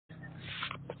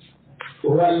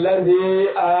هو الذي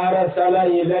أرسل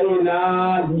إلينا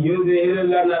ليظهر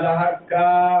لنا الحق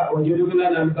ويجلب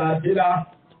لنا الباطل.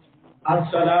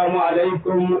 السلام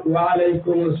عليكم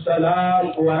وعليكم السلام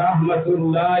ورحمة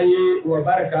الله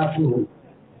وبركاته.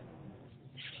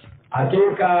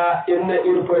 حقيقة إن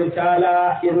إلكوي تعالى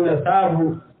إن سابو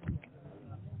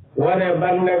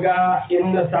ونبنغا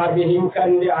إن سابهين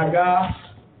كان لأغا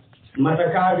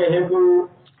متكاغ هدو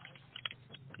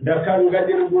دكان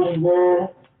غدر بمبو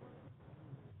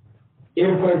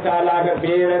إلكوي تعالى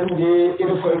غبيرن دي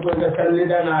إلكوي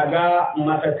بغسلدن أغا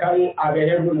متكاغ أغا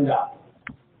هدو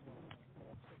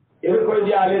إلكوي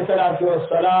دي عليه الصلاة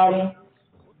والسلام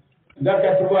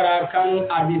دكت براكان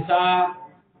أبسا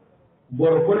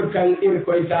borkul kan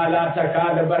irkoy taala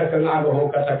taka da barkan aga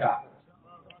hoka taka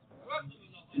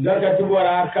daga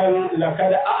tibora kan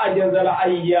lakad a'jazal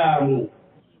ayyam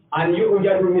an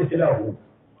yujadu mislahu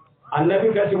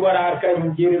annabi ka tibora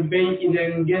kan jirbe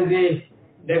idan geze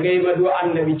daga madu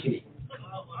annabi kire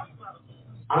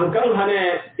an kan hane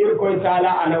irkoy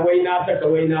taala ana waina taka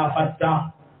waina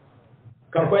fatta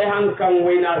ka koy hankan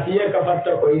waina siye ka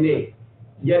fatta koy ne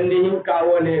jannihin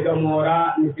kawo ne ga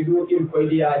mora nifidu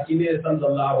irkoidiya shine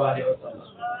sallallahu alaihi wasallam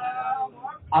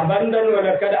abandan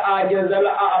wala kada ajazal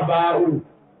aba'u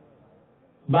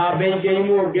babai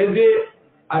gaimo gaze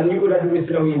an yura du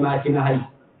mislawi ma kina hay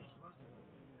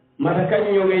matakan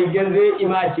nyongay gaze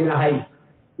ima kina hay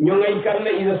nyongay karna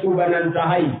ida subanan ta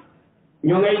hay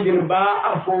nyongay dirba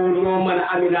afono man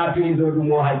amina fi zodu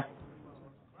mo hay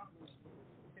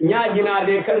nyajina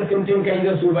de kan tintin kai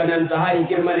da su banan ta hari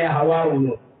kirmane hawawu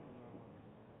no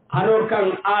hano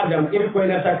kan adam irko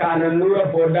na takanan nura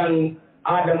bodan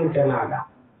adamu tanaga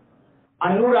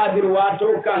annura dirwato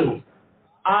kan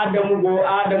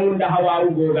adamu da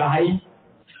hawawu go ga hai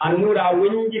annura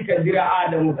wingi ka dira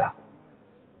adamu ga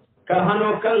kan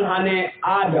hano kan hane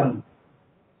adam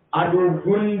adu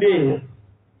gunde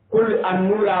kul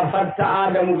annura fatta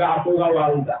adamu ga ko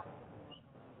hawawu ga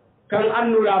kan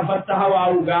annura fatta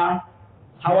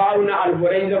hawawu na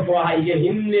alburaiza fo haige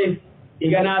hinne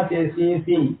igana se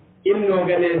sisi inno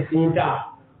gane sita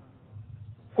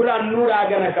kula annura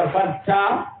gana ka fatta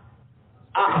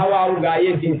a hawawu ga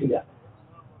yesi tiga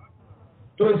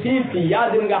to sisi ya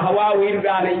dinga hawawu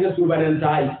irga na ida subanan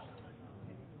tai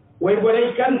wai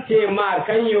borai kan ce ma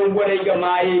kan yon borai ga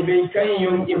maye bai kan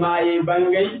yon imaye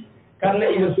bangai kan na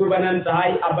ida subanan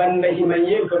tai abanda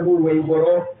imanye ka du wai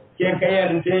boro ke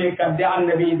kayante kadde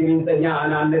annabi idris nya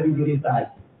ana annabi idris ay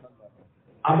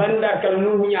abanda kal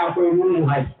nuhu nya ko nuhu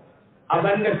hay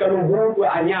abanda kal hudu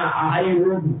anya a hay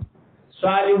hudu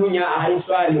salihu nya a hay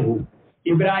salihu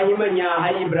ibrahim nya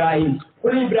hay ibrahim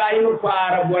kul ibrahim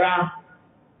fara bora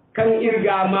kan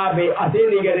irga ma bai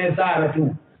aseni gane saratu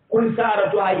kul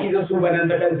saratu hay iza subanan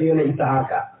da kan sai na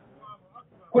isaka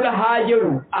kul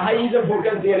hajiru a hay iza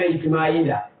fokan sai na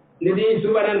ismaila ne dai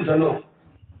subanan tano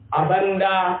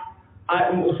abanda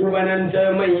subananta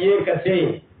mai ye kace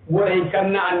wurai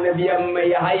kanna annabiyan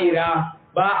mai haira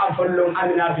ba a fallon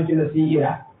aminatu kin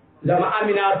nasira zama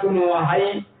aminatu no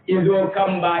hay izo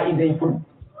kan ba idai kun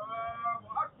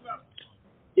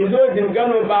izo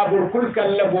dingano babur kul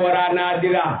kalla bora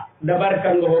nadira da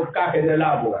barkan go hokka ka da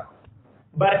labura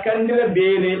barkan dira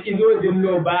bene izo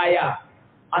dillo baya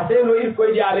aselo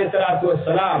irko ji alayhi salatu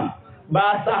wassalam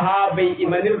ba sahabai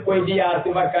imanir ko ji ya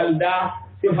tubakalda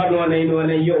sifano nay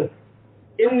yo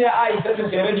إن عائشة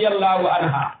رضي الله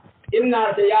عنها إن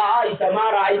يا عائشة ما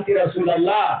رأيت رسول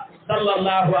الله صلى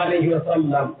الله عليه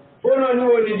وسلم فنو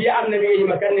نولي دي النبي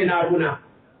مكاننا هنا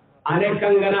أنا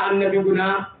كان النبي هنا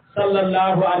صلى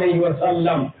الله عليه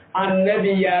وسلم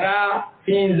النبي يرى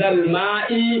في ظلماء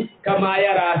كما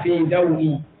يرى في ضوء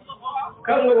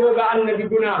كم هو النبي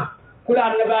هنا كل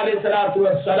النبي عليه الصلاة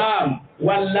والسلام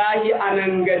والله أنا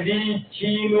نجدي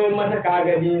شينو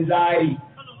متكاغدي زاري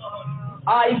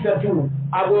Aisatu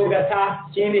agogata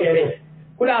shine here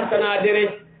kula sanadire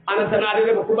ana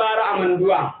sanadire ba kubara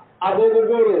amanduwa agogo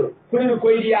goro kullu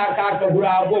koydi aka ka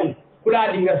burabon kula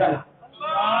dinga sana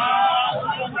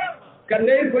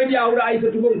kande koydi awra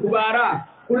Aisatu gon kubara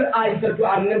kul Aisatu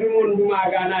annabi mon duma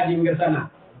gana dinga sana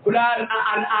kula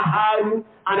an aharu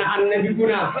ana annabi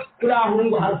guna kula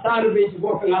hungu hasanu be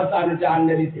go kan hasanu ta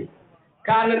annabi se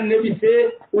kana annabi se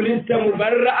ulinta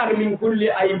mubarra'an min kulli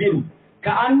aibin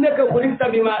كأنك خلقت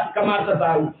بما كما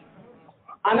تساوي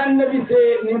أنا النبي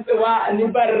سنتوا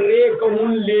نبرك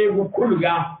هم ليه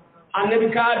كلغا النبي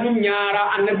كابين يارا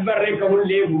النبي برك هم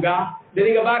ليه بغا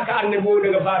دنيا باك النبي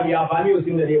ودغا فابيا فامي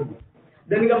وسين ليه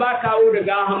دنيا باك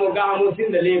ودغا همو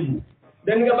سين ليه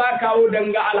دنيا باك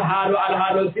ودغا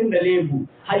الحالو سين ليه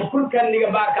هاي كل كان دنيا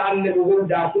باك النبي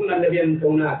ودا كن النبي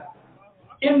انتونا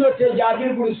إنه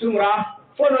تجابير بن سمرة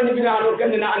fono ni bina no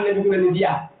kan na annabi guna ni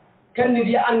dia kan ni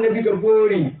dia annabi ga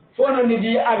bori fono ni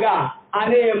dia aga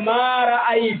ane mara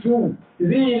aitu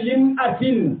ذي لمأة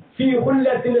في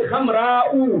خلة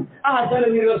خمراء أحسن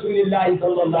من رسول الله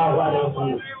صلى الله عليه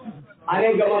وسلم أنا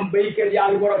كمان بيكر يا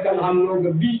البركة الحمد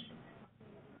بي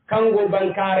كانغو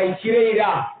بنكاري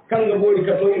شريرا كانغو بوري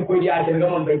كتوي كوي يا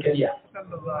كمان بيكر يا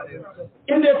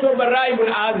إن ده تو براي بن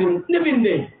عازم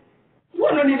نبينه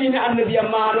وانا ندين النبي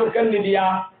ما أنا كان نديا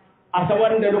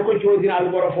أسوان ده لو كتوي دين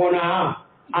البركة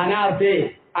أنا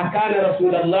سي أكان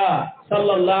رسول الله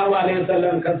صلى الله عليه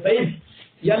وسلم كسيف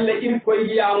yalla ir koy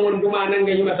ya mon duma nan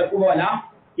ngay mata ko wala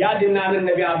ya dinna nan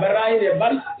nabi abaray ne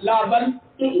bal la bal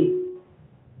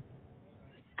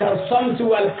ka samsu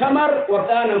wal qamar wa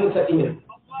kana musatimir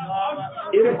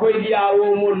ir koy ya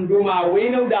wo mon duma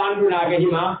wayno da anduna ga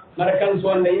hima marakan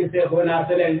son da ir se ko na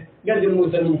salen gadi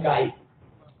musa min kai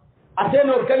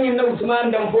ateno kan inna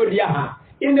usman dan fodi ha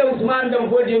inda usman dan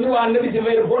fodi ni wa annabi te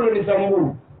mayr bono ni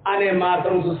sambu ane ma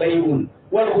tamsu sayyun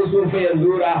wal khusuf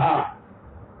yanzuraha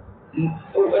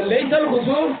ليس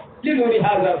الخصوص لنور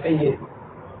هذا الخير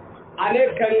أنا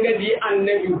كان جدي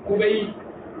النبي كوبي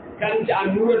كان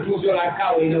جانورة توزورا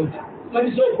كاوي نوتا ما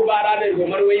نسوا كبارا ده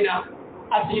مروينا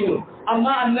أسينو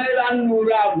أما النبي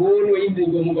النورا بون وين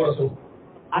ده مغرسو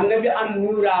النبي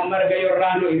النورا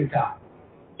مرغيرانو إركا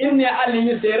إن علي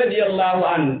رضي الله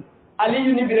عنه علي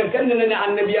نبي كننا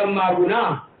النبي أما غنا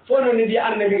فلو ندي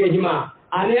النبي جما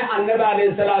أنا النبي عليه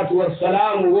الصلاة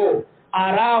والسلام هو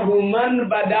أراه من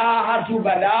بداهة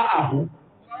بداءه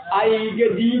أي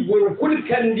جدي بركل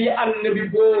كان دي النبي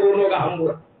بورو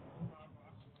نغامور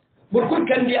بركل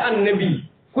كان دي النبي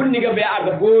كل نيجا بيع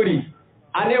بوري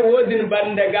أنا وزن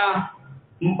بندقا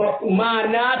ما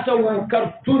ناتو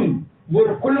كرتون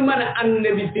بركل من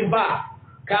النبي تبا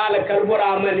قال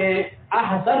كالبرا من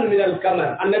أحسن من الكمر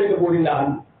النبي بوري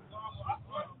لهم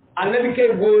annabi kay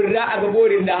gorra aga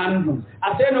borin da handu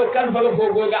aseno kan faga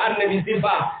goga annabi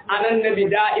sifa annabi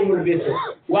da'imul bit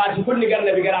wati kulli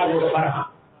gannabi gara go farha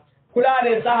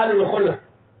kulane sahalul khulq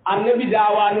annabi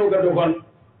dawano ga dogon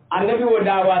annabi wo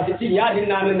dawa ti yadin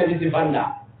nan annabi sifanda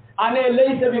ane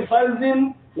laysa bi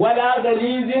farzin wala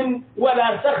ghalizin wala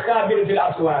sakhabin fil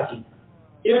aswati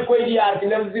ir koy diya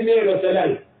tilazime lo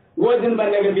talal wodin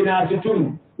banaga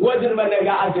binasitun wodin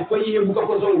banaga ati koy buka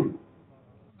ko songu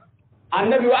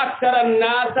النبي أكثر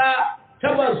الناس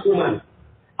تبسما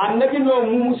النبي نو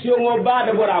موسيو مو بعد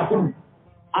براكل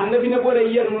النبي نقول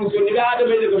يير موسيو نبي هذا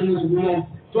بيجي موسيو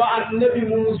تو النبي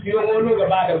موسيو مو نو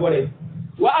بعد بري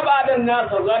وأبعد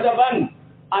الناس غضبا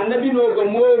النبي نو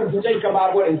مور بتاعي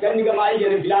كبابوري كان نيجا ما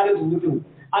يجي فلان تبتو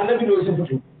النبي نو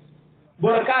سبتو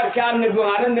بركات كان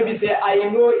النبي سي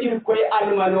أينو إلكوي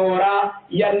المنورة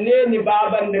ينني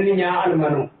بابا ننيا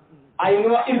المنو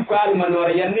أينو إلكوي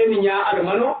المنورة ينني نيا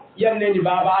المنو yanne ni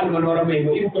baba almanora mai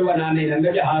no irko wana ne nan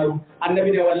da haru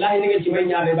annabi ne wallahi ne ci mai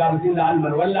nyaare baba tinda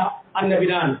alman walla annabi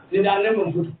nan ni da annabi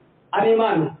mun futu ani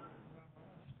manu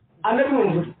annabi mun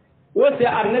futu wote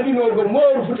annabi no go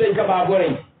mor futai ka babore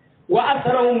wa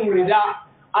asrahum rida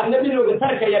annabi no go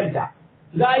tarka yadda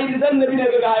zahiri dan nabi ne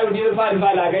ga ayo ni fa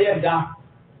bala ga yadda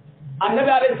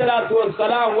annabi alayhi salatu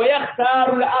wassalam wa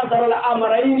yakhtaru al-athar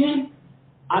al-amrayn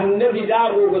annabi da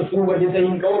go su waje sai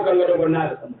kawo kan ga gonna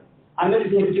da annabi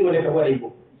sun yi wala kawai ko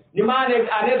ni ma ne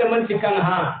ane da man cikan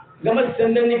ha ga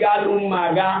masandan ni ga al'umma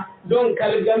ga don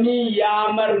kalgami ya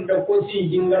mar da kosi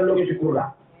jingar lokaci kura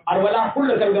alwala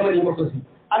kullu kalgami ma kosi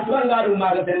asban ga al'umma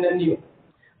ga sandan ni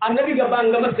annabi ga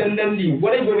ban ga masandan ni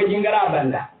wala go ga jingara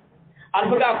banda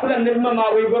alfaga kullu annabi ma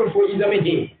wai gorfo izame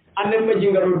je annabi ma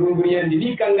jingaro dunguriyan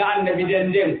di kan ga annabi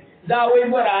den den da wai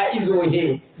bara izo he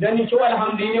dan ni to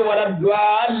alhamdulillah wala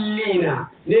duallina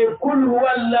ne kul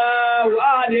wallahu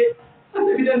ahad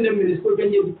annabi dan den mi ko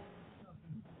ganye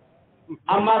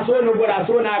amma so no bara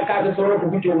so na ka ta soro ku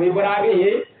kuce wai bara ga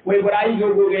he wai bara izo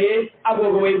go ga he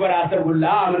agogo wai bara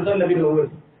tabulla man san nabi do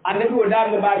annabi wada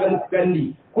ga ba ga muku gandi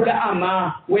kula amma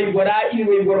wai bara in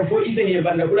wai gorfo ita ne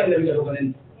banda kula annabi ga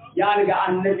dogon ya ni ga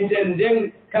annabi den den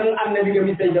kan annabi ga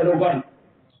mi sai ga dogon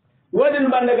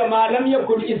ودن بندق ما لم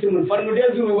يكن اسم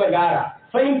فندزر وغارا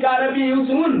فإن كان به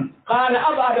اسم قال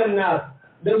أبعد الناس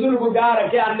دزر وغارا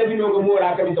كي النبي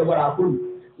نوغمورا كبي تبرا كل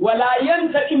ولا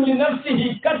ينتقم لنفسه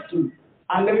كت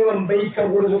النبي من بيك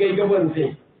غرزغي غبنسي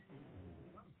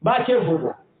باكي فوق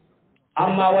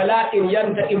أما ولا إن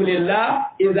ينتقم لله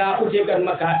إذا أتيك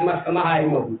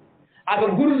المحارمه aga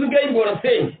غرزغي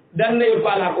غرسي دان ني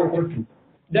فالا كوكوتو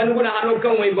دان غنا هانو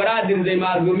كان وي برادين زي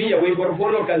مازوميه وي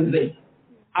برفونو كان زي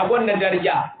abon na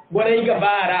darja borai ga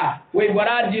bara wai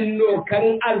baradin no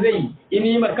kan azai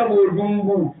ini makabo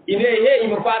dumbu ine he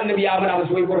ima fa annabi ya mara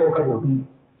musu wai boro kabo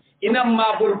inan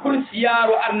ma burkul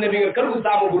siyaro annabi kal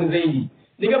usama bun zaidi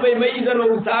diga bai mai idano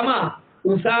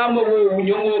usama wo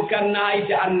nyongo kan na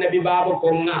ita annabi baba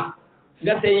konna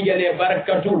ga sai gane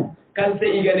barkatu kan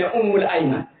sai gane ummul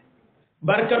ayman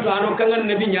barkatu ano kan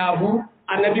annabi nyabu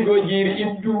annabi go jiri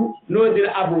iddu nodir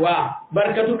abuwa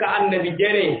barkatu ka annabi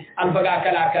jere alfaga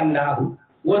kala kan dahu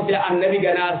wose annabi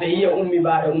gana sai ya ummi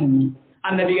ba da ummi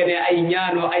annabi gane ay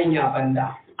nyano ay nyabanda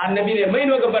annabi ne mai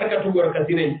no ga barkatu gorka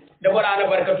sinai da barana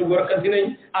barkatu gorka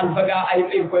sinai alfaga ay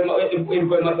koy ma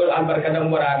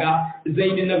albarkadan waraga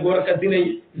zaidin na gorka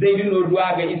sinai zaidin no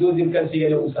duwaga izo din kan sai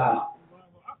da usama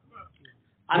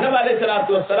annabi alayhi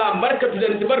salatu wassalam barkatu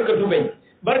da barkatu bai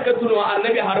barkatu no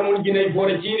annabi harmul ginai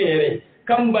forji ne re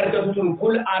kam barkatu tun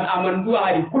kul an amandu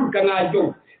hari kul kana jo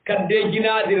kadde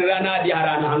gina dir rana di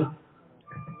harana han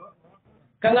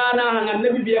kana na han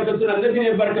annabi biya ka sunan annabi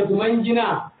ne barkatu man gina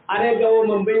ane gawo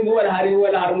man bai mu wal hari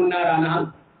wal harmun narana han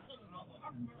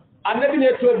annabi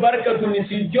ne to barkatu ni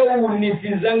si jowu ni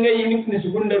si zangai ni si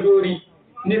gunda dori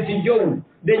ni si jowu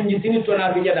den ji tini to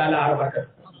na biya da ala har barkatu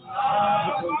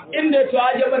inda to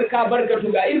ajaban ka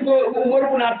barkatu ga irgo umar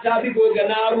buna tabi go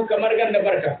ganaru kamar ganda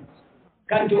barkatu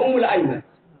kanto ummul ayman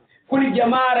kul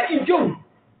jamaara ijum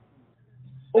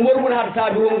umar buna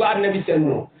tabi wongo annabi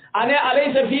senno ane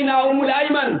alaysa fina ummul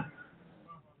ayman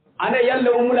ane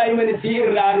yalla ummul ayman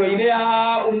sirrano ine ya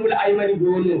ummul ayman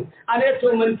gono ane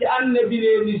to manti annabi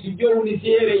ne ni si jowni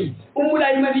serei ummul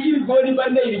ayman irgo ni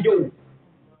bande iri jow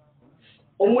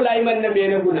ummul ayman na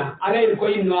bene guna anay ko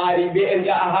inno ari be en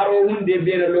ga haro hunde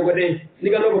be na logo de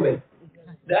niga logo be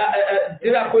da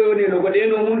tira ko yoni logo de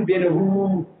no mun be na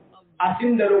hu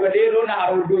asinda logo de no na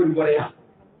haro do gore ya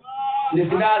ni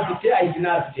sinasi te ay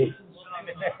sinasi te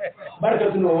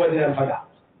barkatu no wadi al faga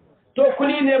to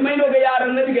kuli ne mai no ga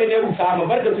yaran nabi ga ne usama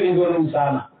barkatu ne zo no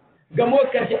usama gamo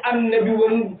kati annabi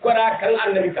won kora kan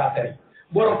annabi kasari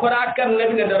bor kora kan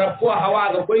nabi ne da rafo hawa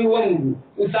ga koi wangu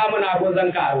usama na go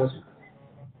zanka a wasu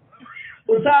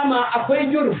usama akwai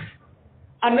jurf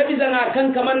annabi zana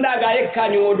kan kaman da ga yakka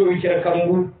ni wodo wikira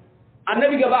kambu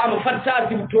annabi gaba am fatta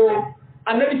tibto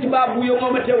annabi tibabu yo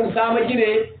mamata usama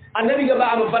gire annabi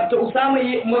gaba am fatta usama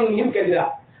mun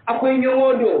hinkadira akwai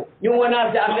nyodo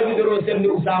nyona da annabi doro sen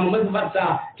usama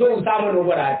mazfatta to usama no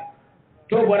baradi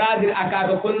to baradi aka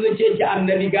ga kun zace ki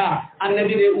annabi ga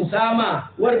annabi ne usama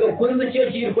warga kun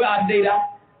zace ki ko addaida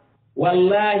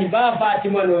والله با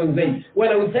فاطمة نوزي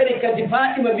ولو تركت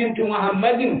فاطمة بنت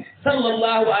محمد صلى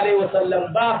الله عليه وسلم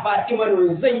با فاطمة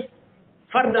نوزي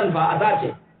فردا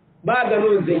فأذاته با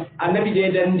نوزي النبي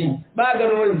جيدندي با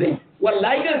نوزي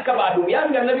والله يقول كبادو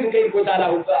يعني النبي كيف قلت على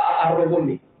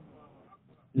الربوني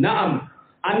نعم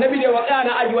النبي دي وكان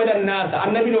أجود الناس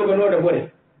النبي نوغنو دبوري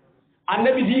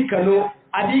النبي دي كانو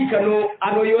أدي كانو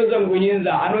أنو يوزن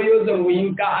وينزا أنو يوزن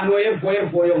وينكا أنو يفوير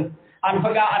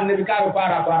alfaga annabi kaga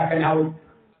fara kan hawo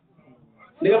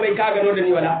daga bai kaga no da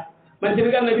ni wala man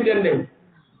tiga annabi dan dai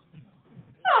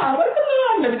barka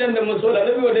annabi dan da musola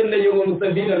nabi wadan da yugo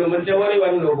musabila no man tawari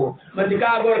wan nogo man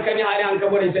tiga gor kan hari an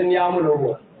kabore tan yamu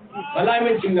nogo wallahi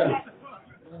man cingal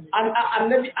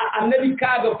annabi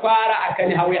kaga fara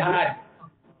akan hawo hanadi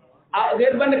a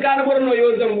zai banda kana borno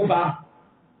yo zangu fa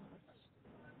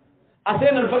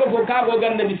asenan faga ko kago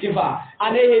ganda bisifa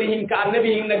ane heri hin ka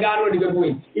annabi hin na gano diga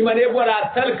boy imane bora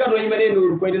talkano imane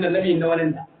nur ko dina nabi na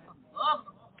walanda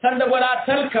sanda bora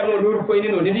talkano nur ko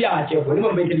dina no diya ce ko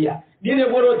man bai diya dine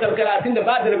boro talkala tinda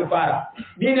ba da fara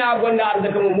dine agonda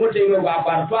arzaka mu mota yino ba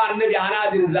fara to annabi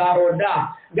anadin zaro da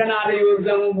gana da yo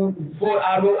zangu ko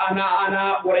aro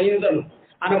ana borayin zanu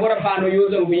ana bora fano yo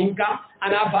zangu hinka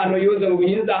ana fano yo zangu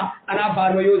hinza ana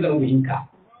fano yo zangu hinka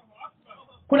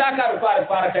kula ka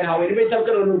fara kan hawo ni bai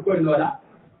tabkar nur ko nola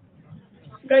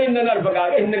gai nan alfaga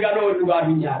gai nan gano duba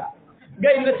dunyara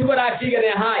gai nan tibara ki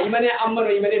gane ha imane amma no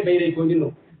imane bai rai ko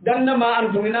dino dan na ma an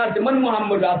tumina man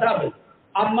muhammadu asabai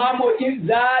amma mo in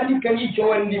zalika ni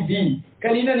chowandi bi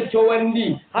kalina ni chowandi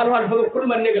har alfaga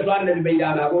kulman ne ga to annabi bai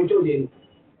dana ko to de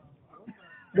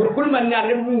bur kulman ne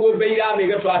annabi go bai da me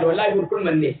ga to ado wallahi bur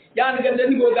kulman ne ya ga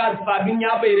dan go ga fa bin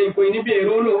ya bai rai ko ni be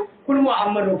rono kul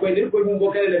muhammadu ko ni ko dum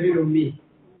go kala nabi rummi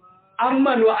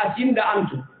amman wa asinda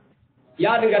antu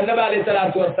ya daga annabi alayhi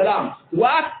salatu wassalam wa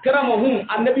akramahum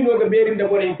annabi no ga berin da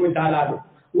gore ko talado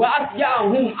wa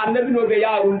asja'ahum annabi no ga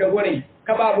yarun da gore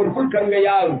kababul kulkan ga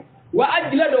yaru wa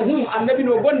ajladahum annabi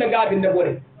no gonda gabin da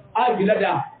gore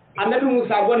ajlada annabi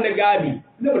musa gonda gabi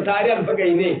no tariyan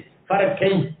fagai ne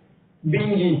farkai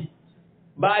bingi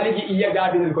baligi iya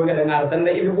gabin ko ga na sanna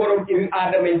ibi goro ibi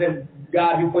adamai da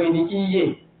gabi ko ni iye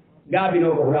gabi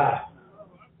no ga hura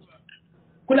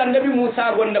kula annabi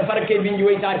musa gonda farkai bingi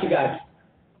wai ta ci gabi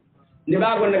ne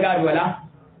ba gonda gabi wala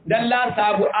dalla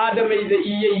sabu adamai da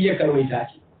iya karwaita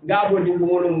ki gabo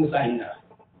dingumono Musa inna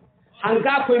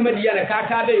hanka koy madiyana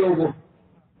kaka da yogo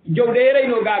jawde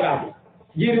reyno gagabo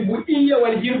jirbu iya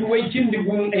wal jirbu way cindi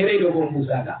gun reyno go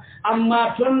Musa ga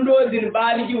amma tondo din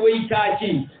baligi way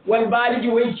taki wal baligi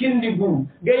way cindi gu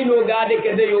gayno gade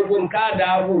ke da yogo ka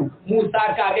dabu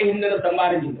Musa ka ga hinna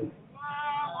samare jindu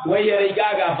way rey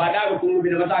gaga fada ga kungu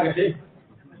bin mata ga te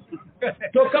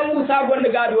to kan Musa gonda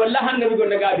gadi wallahi annabi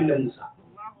gonda gadi da Musa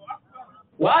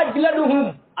wa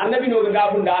ajladuhum annabi no ga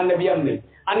gabun da annabi amne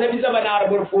annabi zabana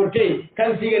arbur fote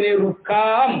kan sigane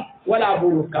rukam wala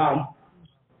burukam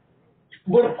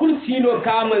bor kursino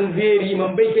kaman zeri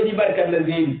man bai kadi barkar na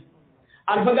zeri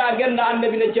alfaga ganda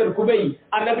annabi na cer kubai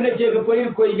annabi na ce ga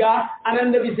koyi ga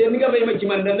annabi sai niga bai maki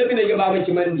man annabi ne ga ba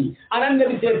maki mandi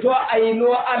annabi sai to aino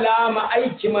alama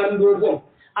aiki man dogo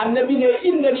annabi ne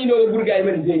inda ni no burga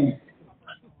man zeri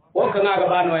ko kan ga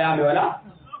bano ya me wala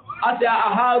asa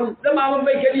aharu dama man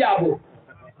bai kadi abo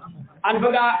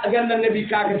alfaga ganda annabi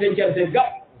ka ka sai sai ga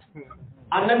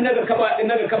annabi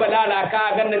naga kaba lala ka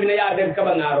ga annabi na ya da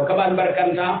kaba ngaro kaba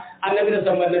barkanta annabi na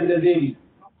samba annabi na zeri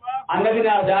annabi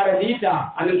na zara lita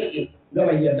annabi ga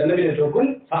bayyana da annabi da tokun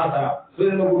fasa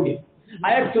sun magude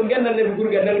ayak tun ganna annabi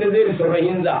gurga nan da zeri so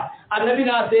rahinza annabi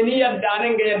na sai ni yadda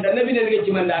nan ga yadda annabi ne ga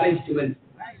kiman da nan kiman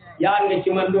ya an ga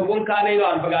kiman dogon kanai no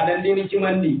alfaga dan dini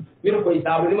kiman di mir ko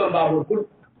isabu ni man babu kul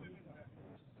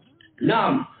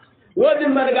na'am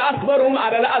wodin man ga asbarum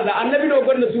ala al-azza annabi do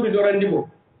gonna suri dorandi bo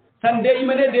sande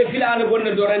imane de filana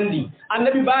gonna dorandi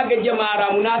annabi baga jamara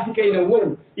munafikai na wow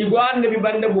igo annabi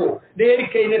banda bo de yeri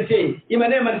kayna te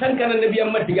imane man tankana annabi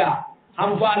ammatiga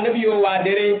hamfa annabi yo wa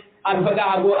dere alfaga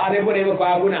ago are bore ko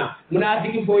aguna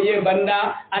munafiki boye banda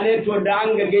ane to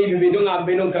danga geybe be don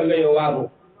ambe non kanga yo wago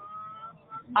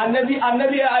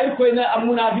annabi ay ko na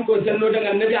munafiko sello daga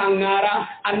annabi angara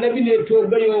annabi ne to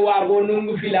gayo wago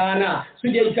nungu filana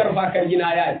suje karfa kan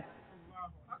jinaya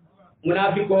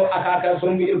munafiko akaka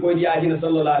sombi ko di ajina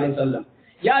sallallahu alaihi wasallam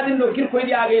ya din do kir ko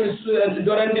di age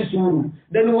dorandi suru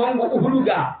dan wango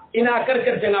uhuluga ina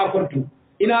karkarte na kortu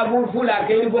ina bu fula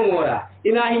kayri bongora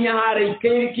ina hinya hare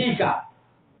kayri kika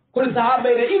kul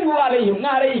sahabai da ibu alaihim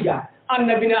naraiga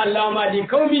annabina allahumma di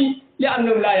qaumi li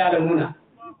annahum la ya'lamuna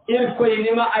ir koy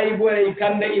nima ay boray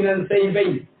kanda inan say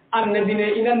bay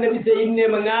annabine inan nabi say inne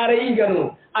ma naraiga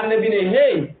no annabine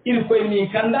hey ir koy mi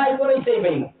kanda ay boray say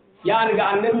bay yani ga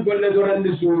annabi golle dorande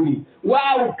suri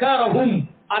waaw karahum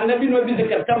annabi no bi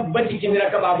zakar tabbati kimira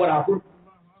ka babura ku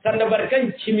sanda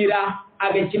barkan kimira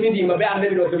aga kimidi mabe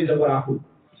annabi do ko bi zabura ku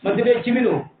mande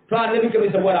kimino to annabi ka bi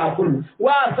zabura ku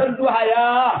wa saddu haya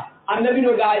annabi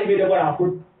no ga haibe da bara ku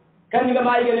kan ga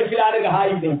mai ga filana ga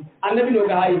haibe annabi no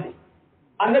ga haibe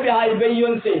annabi haibe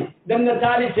yonse dan na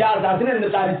tari ta zatin na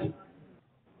tari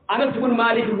anas ibn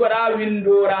malik gora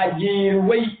windo rajir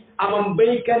wai amam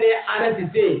bai kane anasi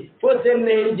se fo sen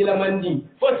ne jilamandi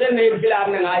fo sen ne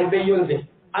filana ga haibe yonse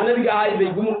annabi ga haibe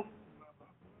gumu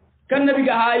kan nabi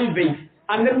ga haibe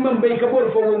annabi man bai ka bor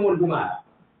fo mo duma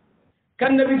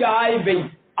kan nabi ga haibe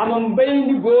amam bai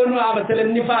ni gono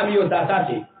abasalan ni fami yo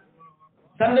tatate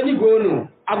sanda ni gono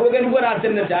agogan gora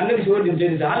tannata annabi so din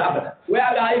tin hal abada wai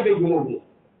aga haibe gumu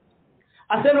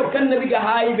asano kan nabi ga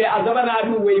haibe azabana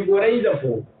du wai borai da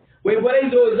fo wai borai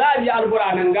zo zabi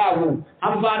alqur'anan gago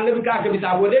am fa annabi ka bi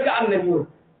sabo de ga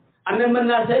annabi man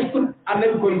na sai kun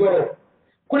annabi ko goro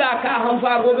kula ka han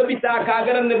fa goga bita ka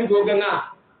garan nabi goga nga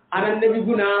anan nabi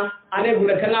guna ane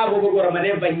guna kana gogo goro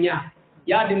mane banya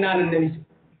ya dinna nan nabi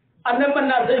annabi man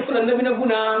na sai kun annabi na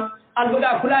guna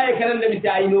albuga kula ya kan nabi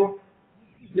tayino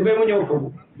ni bai mun yau ko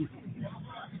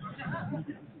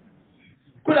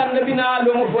kula annabi na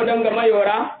lo mo fodanga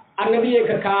mayora annabi e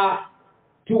ka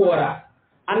tuwora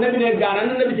annabi ne ganan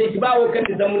annabi sai kibawo kan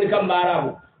zamun kan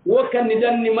barabu wo kan ni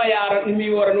dan ni mayara ni mi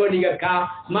worno diga ka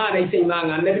ma nay sai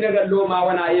manga annabi daga do ma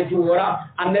wana yetu wora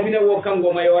annabi ne wo kan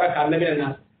go mayora ka annabi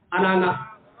na anana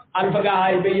alfaga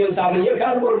hay bayon ta mu yeka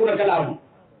alwor guna kalamu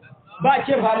ba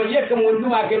ce fa mu yeka mun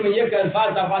duma kai mu yeka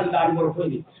falsa falsa da alwor ko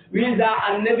ni wiza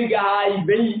annabi ga hay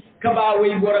bai ka ba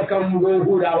wai gora kan go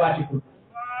huda wati ku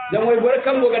dan wai gora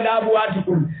kan go ga dabu wati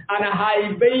ku ana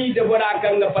hay bai da gora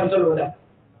kan ga fantalo da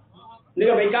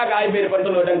niga bai kaga ai bai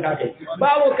fantalo dan kake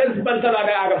bawo kan fantalo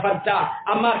da aga fatta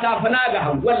amma ta fana ga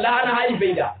han wallahi ana ai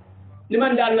bai da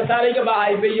niman da Allah tare ga ba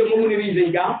ai bai yo mun ri zai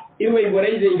ga in wai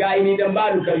gore zai ga ini dan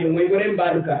baru kar yo wai gore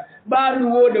baru ka baru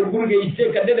wo da gurge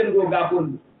ite ka dadan go ga kun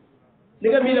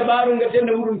niga mi da baru ga tan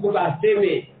da murun ku ba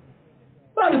seme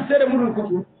baru sai da murun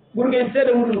ku gurge sai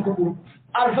da murun ku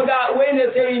alfaga wai ne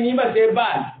sai ni ba sai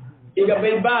bal iga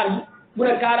bai bal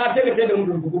muna kara ta ga da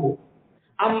murun ku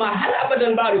amma hal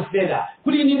abadan baru seda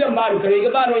kuli ni dan baru kare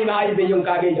ga bano ina ai bayon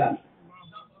kage ga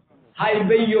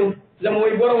haybayyo zama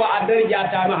way borwa adarja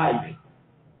ta ma haybe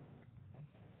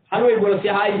har way boro si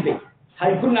haybe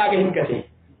hay kunna ga hinkate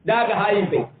daga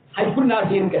haybe hay kunna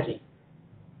si hinkate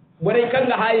bore kan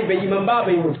ga haybe imam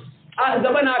baba yo a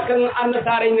zabana kan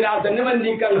annasare ni ra san man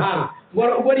di kan ha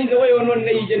bori da wayo non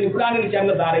nayi jeni kulanin ci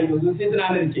annasare yo sai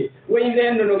tunanin ce wai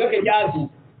zai no ga ka jasi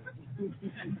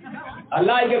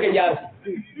Allah ya ga jasi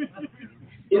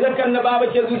idan kan na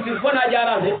baba ce zuci fona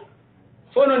jara sai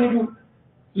fono ni du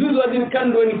zuzo din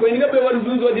kan do ni ko ni ga be won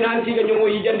zuzo din an ci ga nyomo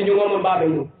yi jandi nyomo man baba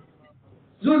yo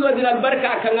zuzo din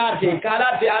albarka kan ate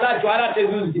kala te ala to ala te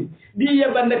zuzi di ya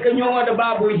banda kan nyomo da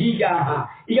babu higa ha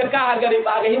iga ka ha gare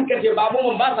ba ga hinkate babu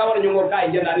mun ba sa war nyomo kai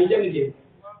janda ni jandi je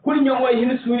kul nyomo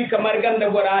hin suri kamar ganda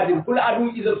goradin kul adu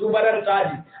iza subaran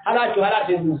tadi ala to ala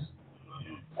te zuzi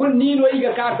kun ni no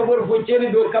iga ka ka bor fo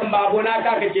ceni do kan babu na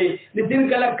ka kace ni din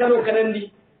kala kalo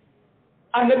kanandi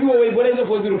annabi wo way bore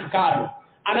fo zuru kaado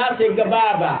ana se ga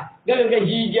baba ga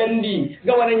hijandi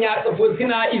ga wannan ya tsafo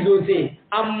sina izo se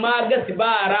amma ga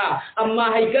sibara amma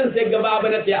haikan se ga baba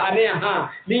na te ane ha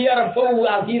li yarfau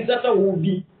asisatahu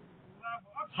bi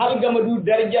hal ga madu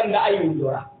darjan da ayu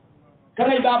dora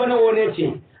kanai baba na wone ce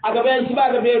a gaba shi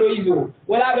ba ga bero izo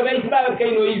wala ga bai shi ba ga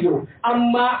kaino izo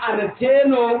amma ana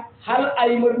teno hal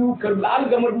ay madu kan al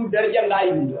ga madu darjan da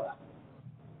ayu dora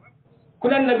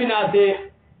kulan nabi na se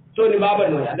to ni baba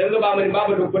no ya daga baba ni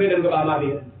baba do kore daga baba be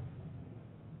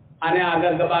ana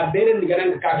aga gaba beren diga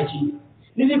nan ka ka ci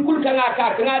ni kul kan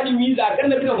aka kan di wiza kan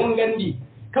nabi na hongandi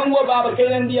kan wo baba kai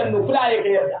nan diyan no kula ya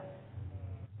kai yarda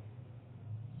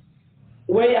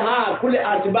wai ha kul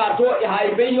atba to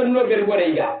haibai yonno ber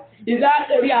goreyga idza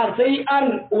qariya sai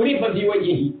an urifa bi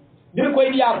wajhi dir koy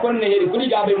diya konne hedi kuli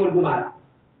ga be mun dumara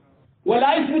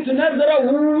wala ismitu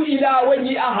nazarahu ila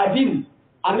wajhi ahadin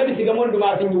annabi siga mon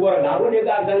duma sun yi wara da wone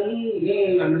ga dan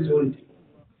nan zonti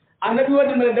annabi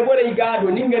wadi men da bore gado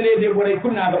ninga ne de bore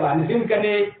kunna ga ni sin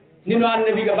kane nino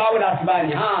annabi ga bawo da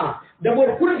asbani ha da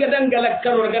bor kul ga dan galak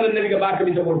karo ga annabi ga baka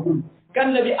bi da bor kul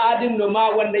kan nabi adin no ma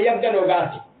wanda yagga no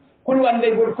gasi kul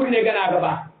wanda bor kul ne gana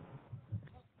gaba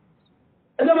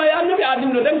zama ya annabi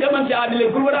adin no dan ga man ci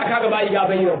adile kul wada ka ga bayi ga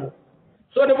bayyano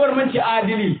so da bor man ci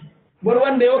adili bor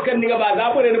wanda yokan ni ga ba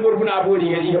ga bore ne bor kuna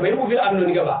bori ga bai mu fil anno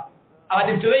ni ga ba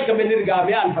adin turai kamar ni ga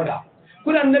mai alfada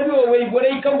kunan nabi wa wai gore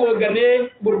kan gogane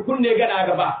burkun ne gana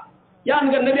gaba ya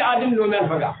an ga nabi adin no mai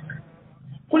alfada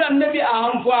kunan nabi a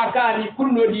hanfu akani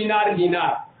kunno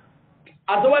dinar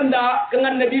a wanda kan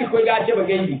annabi ko ga ce ba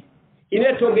gaibi ine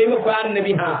to gai mako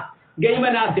annabi ha gai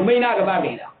mana sai mai na gaba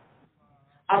gaida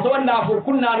a wanda fu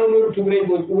kunna no nur turai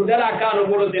bo udara kano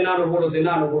boro sai na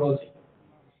no boro sai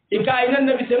ikai nan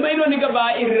nabi sai mai no ni gaba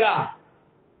irra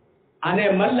ane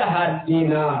mallaha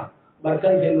dinar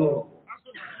barkan ke no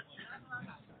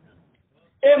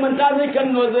man ta zai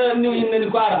kan no za ni inna ni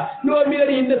kwara no mi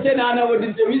ri inda sai na na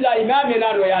wadin ta wiza imame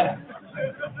na do ya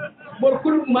bor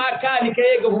kul ma ka ni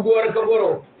kai ga hugor ka goro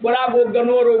bora go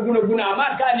ganoro guna ma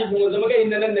ka ni go zama ga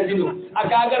inna nan nabi no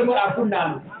aka gar mu akunna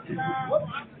no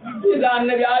idan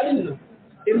annabi adin no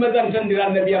in mazan tan dira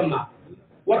annabi amma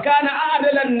wa kana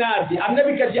adalan nasi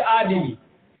annabi kace adili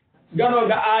gano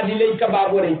ga adilai ka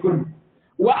babore kul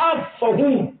wa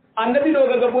afahum annabi no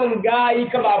ga gabon gayi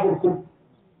ka babur ku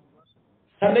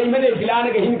sandai mene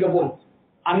filana ga hin gabon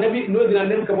annabi no dinan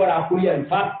nan ka bora kuriyan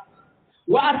fa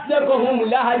wa asdaqahum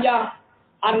lahaja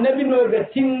annabi no ga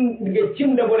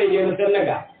cin da bore yana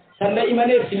sannaga sandai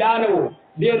mene filana wo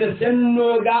de da sanno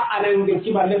ga anan ga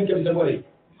ci ballan ke da bore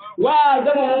wa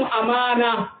zamahum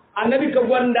amana annabi ka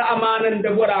gwanda amanan da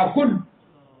bora kul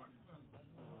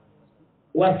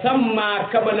wa samma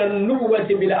kabalan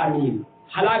nuwwati bil amin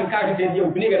halan ka ka teji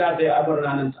ubni ga da sai abar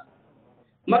ranan ta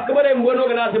makka bare mbono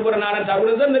ga da sai bor ranan ta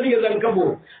wurin zan nabi ga zan kabo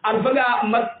an faga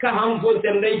makka han fo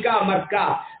tendai ka makka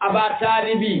aba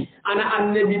talibi ana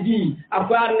annabi bi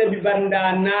akwai annabi banda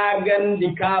na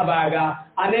gandi ka baga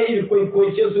ana il koy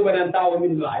koy ce su banan tawo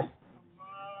min duhai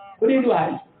kudi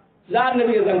duhai za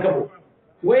annabi ga zan kabo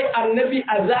wai annabi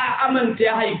aza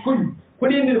amanta haikul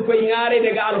kudi ndir koy ngare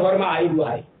daga alhorma ai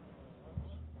duhai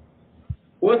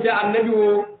wata annabi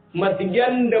wo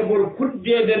masigan da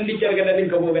burkudde dan likar ga dadin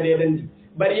kabo ga dan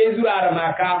bari yayi zurara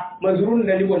maka mazrun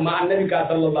da libon ma annabi ka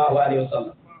sallallahu alaihi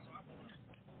wasallam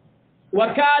wa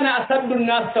kana asaddu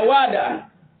an-nas sawada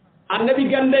annabi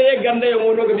ganda ye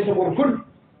mono ga bisa burkud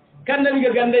kan nabi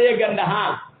ga ganda ye ganda ha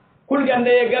kul ganda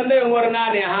ye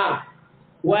warnane ha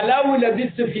walau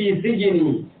labistu fi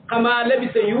sijni kama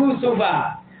labisa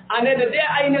yusufa ane da dai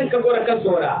ainin ka gora ka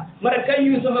sora markan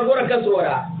yusufa gora ka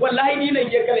sora wallahi ni ne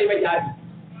ke kale ba jadi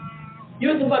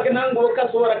yusufa kanan go ka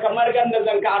sora kamar ganda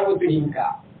zan ka arwatu hinka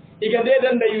iga dai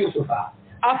dan da yusufa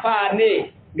afa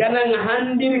ne ganan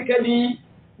handir kadi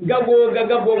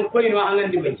gabon koyno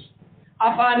angandi bai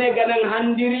afane ganan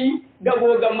handiri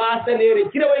gagoga masanere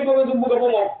kirawai gogo zubuga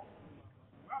bomo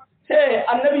he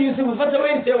annabi yusuf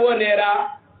fatawirte wonera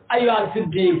aywa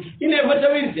siddiq ine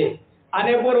fatawirte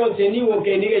ane boro se ni wo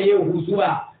ke ni ga yehu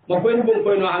suba makoy bon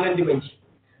koyno angandi bai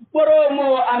boro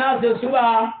mo anase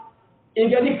suba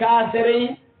igani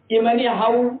kasere imani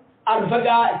haw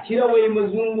alfaga kirawai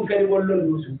mazumbu kadi wollon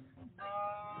dusu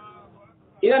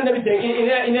ina annabi te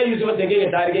ina yusuf te ge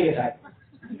tari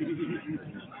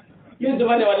yusuf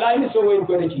ne wallahi so woy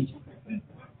ko ne ci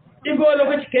igo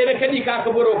lokaci kene kadi ka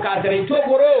boro ka tare to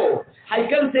boro hay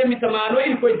kan sai mi tamano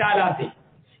il koy talate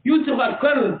yusuf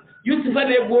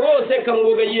ne boro sai kan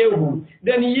goga yehu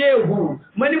dan yehu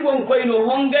mani bon koy no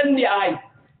honganni ay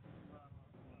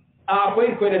a koy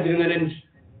na dirnanan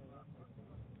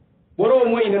boro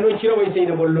mo ina no ciro way sai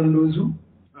na bollon dozu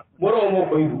boro mo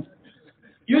koy du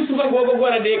yusuf goga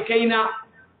gora de kaina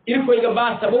il koy ga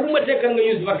ba sabu mate kan ga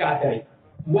yusuf ka tare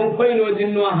bon koy no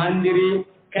dinno handiri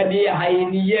kadi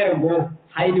hayni yergo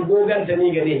hayni goganta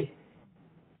ni gade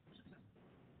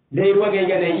dai wage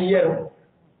gane iyero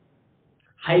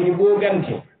hayni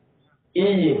gogante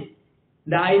iye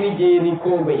da hayni jeni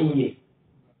ko ba iye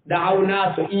da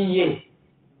hauna so iye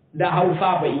da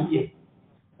haufa ba iye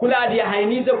kula di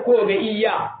hayni da ko ga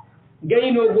iya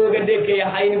gaino goga de ke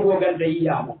hayni goganta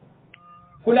iya mo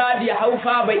kula di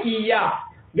haufa ba iya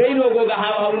gaino goga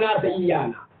hauna sa iya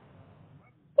na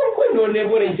ko no ne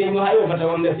bore sai mu hayo fata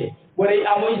wanda sai bore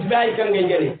amo isbai kan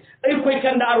gengere ay koy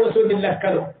kan da aro so billah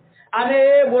kalo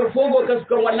ane bor fogo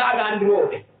kasko walla ga andiro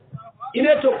ine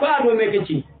to fa do me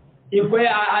keci ikoy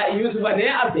yusuf ne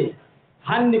ate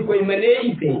hanni koy mane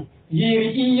ite jiri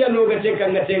iya no ga te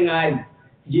kan gate ngai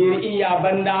jiri iya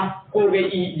banda ko ga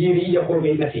jiri iya ko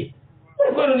ga gate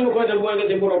ko no ni ko da go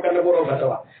ga boro kan boro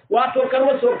fatawa wato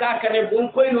karwa so ka kane bon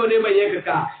koy no ne mai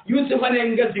ka yusuf ne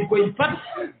ngati koy fat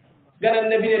garan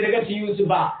nabi ne daga ci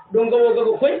yusufa don ga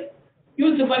woga koy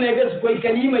yusufa ne ga koy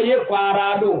kalima ye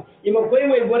kwarado ima koy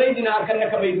wai borai dina kan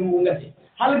naka bai dungu ngate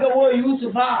hal ga wo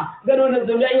yusufa gano na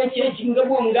zuriya yake cinga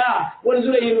bonga wani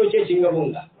zura yino ce cinga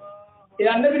bonga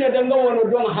ina nabi ne dan ga wono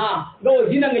don ha ga wo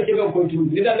dinan ga ga koy tu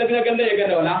idan nabi ne ganda ya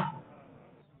ganda wala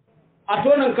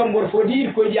atonan kan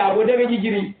borfodi ko ji abo daga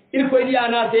jigiri il koy di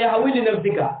ana sai hawili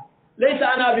nafsika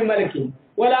laysa ana bi malakin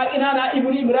walakin ana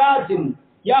ibnu imratin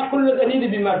ya kullu dalil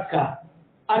bi makka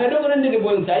ana do ran de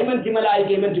bon sai man ti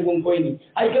malaike man ti gon koyni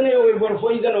ay kana yo bor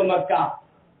foyi dano makka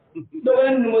do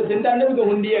ran mo senda nabi go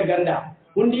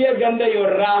hundiya ganda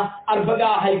yorra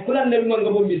alfaga hay kulan nabi man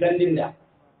go bi sandinda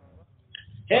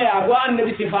he agwa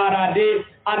annabi sifara de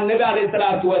annabi alayhi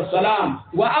salatu wassalam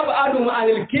wa abadu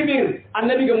anil kibir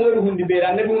annabi ga moru hundi be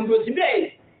annabi hundo sibe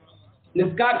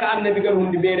niska ka annabi ga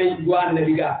hundi be go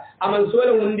annabi ga aman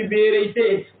sole hundi be te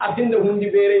atinda hundi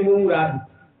be mu muradu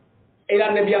ila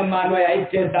annabi amma no ya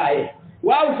ittentaye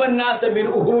wa fannas bil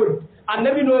uhud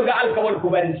annabi no ga alkawal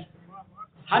kubandi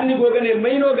hanni go gane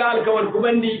mai no ga alkawal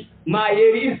kubandi ma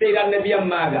yeri sai annabi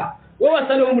amma ga wa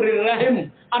wasalum rirrahim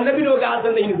annabi no ga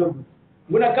hasan da hin dogu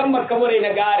guna kam makka more na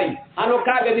gari hano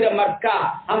kaga dira makka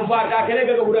an fa ka kene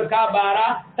ga gura ka bara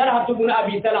tarhatu guna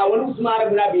abi talha wal usman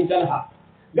guna abi talha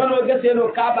gano ga seno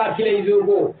ka ba kilai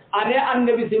zogo ane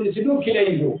annabi sin sidu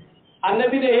kilai zo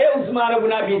annabi ne he usman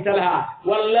ibn abi talha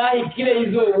wallahi kile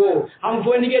izo am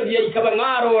fo ni ge diay kaba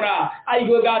ngarora ay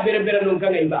go ga bere non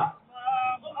kan ay ba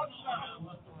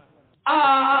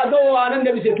do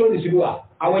annabi se to ni sidua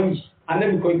awanji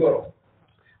annabi koy goro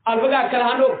albaga kala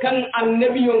hando kan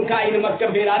annabi yon ka ina makka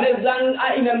bere ane zan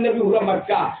a ina annabi hura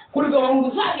makka kulgo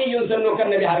hongu saake yon sanno kan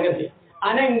nabi hargate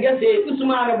anan gase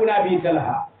usman ibn abi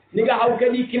talha niga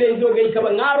hawkadi kile izo ge kaba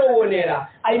ngaro wonera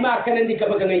ay ma kanandi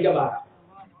kaba kan ay gaba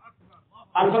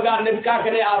alfaga annabi ka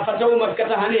kane a fatawu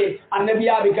makkata hane annabi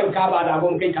ya bi kal kaaba da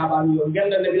gon kai kaaba mi yon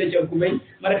ganda annabi ne cerku bai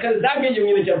markan zage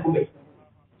jumi ne cerku bai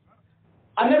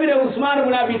annabi ne usman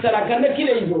ibn abi talha kan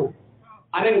kile izo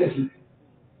anan gasi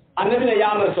annabi ne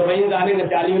yamar sobayin zanin da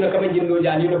taliyu na kaba jindo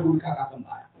jaliyu na kun kaka kan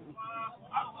baya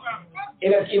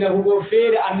ila kina hugo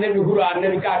fere annabi huru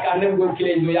annabi kaka annabi go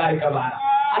kile izo ya ka bara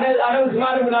anan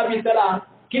usman ibn abi talha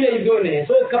kile izo ne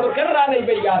so kaba karra ne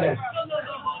bai gadan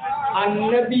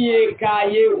annabi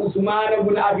kaye usman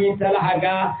ibn abi talha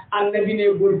ga annabi ne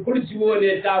gurkurci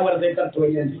wone ta warda ka to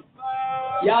yanzu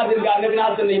ya dinga annabi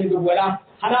na sanin hindu wala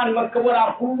hanan makka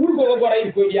wala ku wurgo gora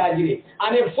ko ya jire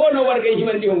ane fono warga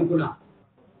himandi on kuna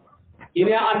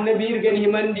ina annabi irgan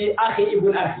himandi akhi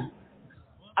ibn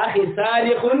akhi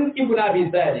salih ibn abi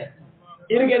salih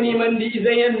irgan himandi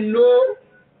izayen no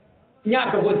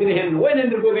nyaka botin hen wayne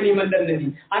ndirgo gani mandan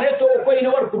nabi ane to ko ina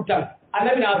war kutan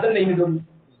annabi na sanin hindu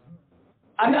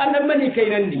annan mani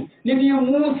kainandi ni di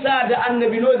Musa da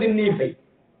annabi lodin ni fai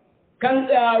kan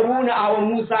Haruna awa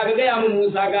Musa ga ya mun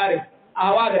Musa gare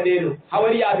awa ga deno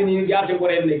hawari abin ni ya ta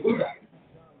gore ne kulka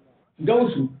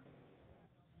gausu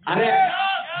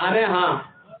ane ha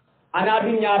ana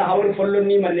bin yar hawari follon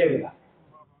ni malle ga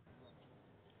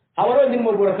hawaro din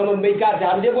mo gor kaman bai ka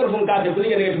ta ande gor fun ka ta kuli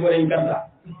ga ne gore in kanta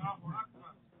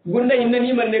gunda inna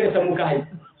ni malle ga samu kai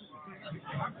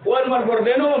wal mar gor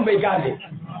deno mon bai ka de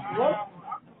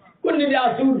kunni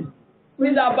da suri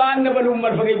wiza ban na balum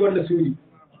mar fagai gonda suri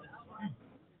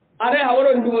are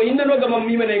hawaro ndumo inna no gamam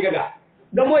mi mane gaga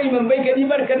gamo imam bai kadi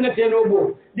barkan na teno bo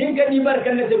din kadi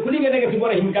barkan na te kuli ga daga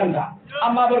tibora hinkanta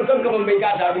amma barkan gamam bai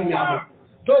ka ta dun ya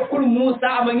to kul Musa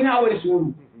amangina awari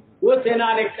suru wo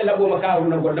sena ne kalabo makaru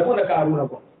na gonda ko na karu na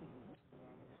ko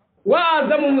wa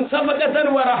azamu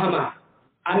sabaqatan wa rahma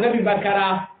annabi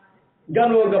bakara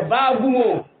gano ga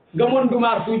bagumo gamon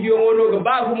duma sujiyo wono ga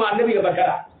bagumo annabi ga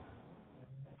bakara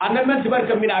annabi man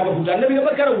tibarka mina ga futa annabi ga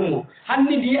bakara gumo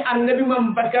hanni di annabi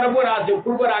man bakara bora se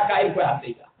kulbara ka ay ko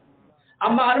hatta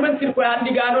amma har man tir ko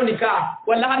andi gano ni ka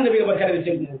walla annabi ga bakara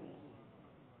se gumo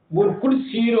bur kul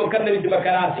sino kan nabi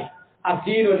bakara se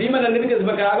asino di man annabi ga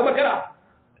bakara ga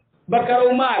bakara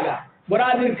umaga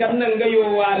buradir kannan ga yo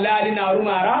wala na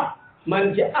rumara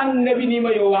man ci annabi ni ma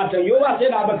yo wata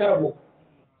na bakara bo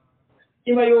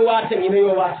ima yo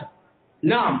wata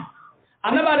na'am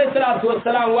annabi alayhi salatu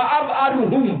wassalam wa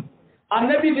abaduhum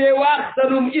annabi de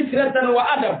waqtanum isratan wa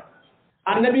adab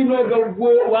annabi no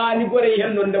gawgo wani gore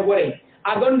hennon da gore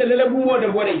agonda lelabu mo da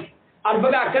gore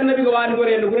albaga kan nabi ga wani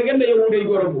gore no gore ganda yawude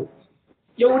gorobo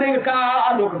yawude ka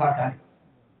ado ka fata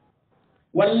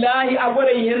wallahi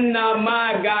agore henna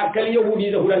ma ga kal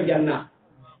yahudi da hulal janna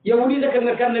yahudi da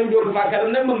kan nabi do ka fata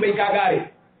nan man bai ka gare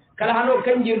kala hano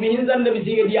kan jirbi hin zan nabi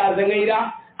siga diya zangaira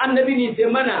annabi ni te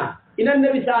mana inan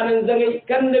nabi sanan zangai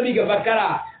kan nabi ga bakara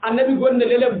annabi gonda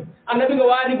lelab annabi ga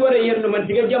wani gore yerno man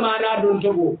tiga jamaana don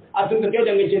togo atun ka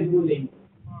janga ce dunde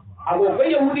ago ko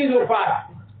yahudi zo fara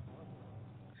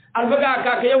albaga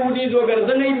ka yahudi zo gar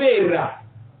zangai beira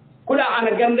kula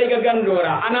ana gande ga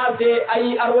gandora ana se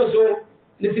ai arwaso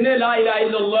lisne la ilaha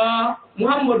illallah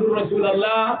muhammadur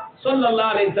rasulullah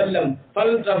sallallahu alaihi wasallam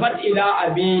faltafat ila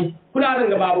abi kula nan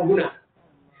ga babu guna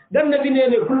dan nabi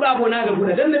ne kulba bona ga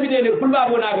guna dan nabi ne kulba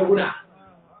bona ga guna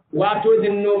wato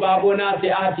dinno babo na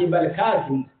sai ati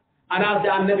balkasim ana sai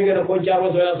annabi ga ko jawo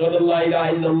sallallahu ilaha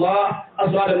illallah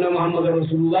aswada muhammadur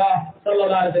rasulullah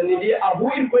sallallahu alaihi wasallam di abu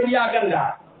in ko ya ganda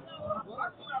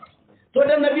to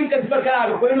dan nabi ka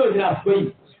barkara ko no dinas koi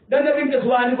dan nabi ka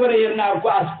suwani ko yana ko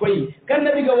askoi kan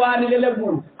nabi ga wani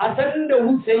lalabu asan da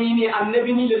husaini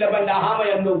annabi ni lalaban da hama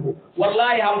yanno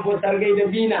wallahi han ko targai da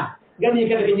bina gani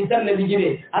kada ga jitan nabi gire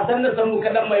asan da samu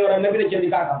kadan mai wara nabi da ke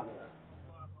dikaka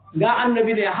ga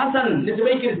annabi ne hasan da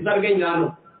bai kirti targai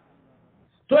ngano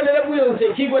to lalabu yau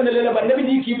sai ki gonda lalaban nabi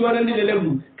di ki donan di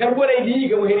lalabu karbo dai di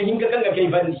ga muhirin hinka kanga kai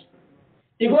bandi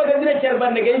igo ga dire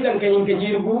charban da gaitan kan hinka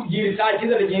jiri ta ci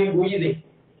da jirgu yi dai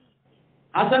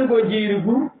hasan go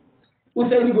jirgu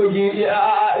usaini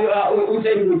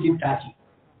go jittati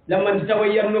lamman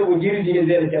tawayyar no go jiri dige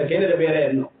zere cer kene da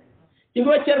bere no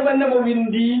igo charban na mo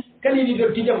windi kali di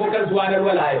dotti jabo kan suwana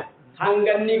walayo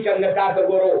hanganni kanga ka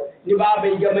goro ni baba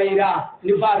gamaira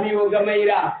ni fami o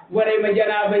gamaira gore ma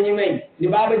janaba ni mai ni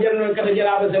baba janno kala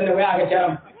janaba sanna waya ga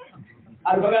charam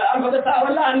albaga ta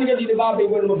wallahi an ga di baba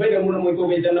gon mo fayda mun mo ko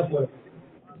be tanna fo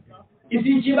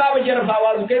isi ci baba jarfa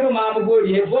wazu kai ma mu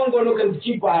gori he bongo no kan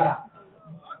ci kwara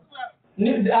ni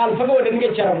alfaga wadda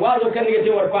nige charam wazo kan nige te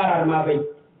war kwara ma bai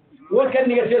wo kan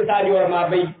nige te sadi war ma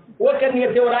bai wo kan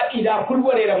nige te war ida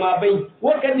kulwore ma bai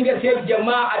wo kan nige te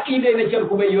jama'a ida ne cer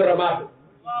ku bai yor ma bai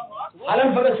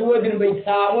alan faga suwodin bai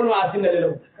samu no asin da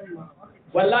lelo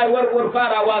wallahi war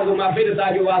kwara wazo ma bai da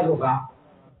sadi wazo ba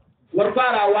war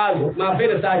kwara wazo ma bai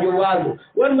da sadi wazo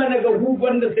won man ga hu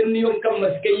gonda senniyon kan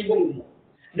maskai bungu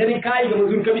dani kai ga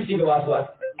muzun kabiti ga waso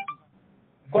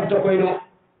kotto koyno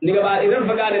ni ga ba idan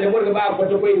fagane da morga ba ko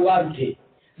to koy wazuke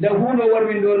da huno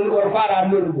warmin don war fara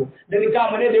nurgo dan ka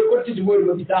mane da kotti to boy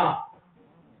bisa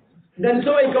dan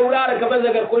so ai kaurara ka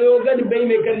baza ga koyo gadi bai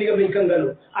mai kan ni ga bai kan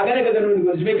galo aga ne ga gano ni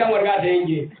go bai kan warga ta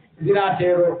yinge dina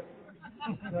tero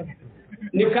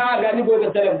ni ka ga ni go ga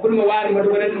tare kulma wari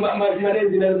mane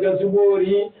dina ga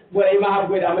subori borai ma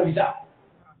habbo da ma bisa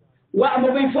wa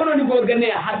amma bai fono ni go gane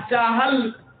hatta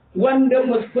hal wanda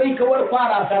muskoi ka war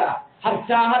fara sara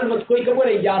hatta har muskoi ka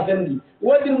bore jasandi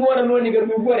wadin mora noni ga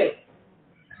mu bore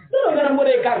dono ganan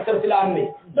bore ka tartilamme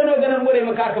dono ganan bore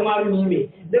maka kamaru ni me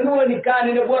dan woni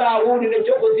kani na bora woni na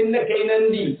choko sin na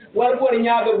kainandi war bore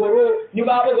nyaaga goro ni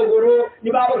baba ga goro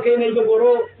ni baba kainai ga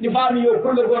goro ni fami yo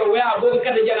kullu goro waya go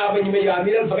kada jana ba ni me ya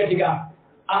miran faga diga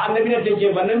annabi na take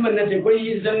banan man na take koy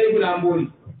zanne guna mbori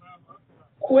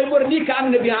koy bordi ka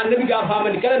annabi ga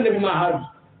famali kala annabi ma haru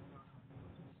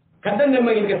kadan ne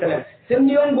magin ka tala sen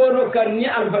ni on gono kan ni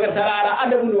alfaga tarara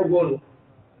adabu no gono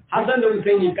hasan da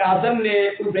usaini ka hasan ne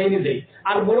usaini dai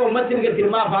alboro matin ga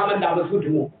tirma faman da ba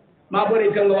sutumo ma bore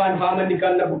kan ga wan faman di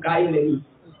kan na bukai ne ni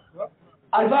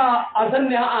alfa hasan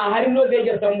ne a harin no dai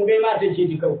ga samu gai ma ta ce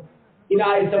dikau ina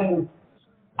ai samu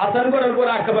hasan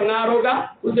gora ka bangaro ga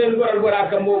usaini gora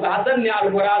ka mo ga hasan ne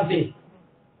albora sai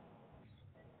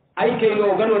ai kai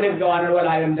no gano ne ga wan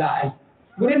wala yanda ai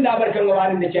gurin da barkan ga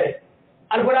wan da cire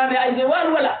albora ne ai je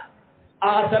wala a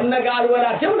hasan na ga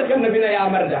alwala sai kan nabi na ya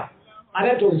marda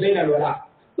ana to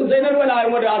Zainal wala ai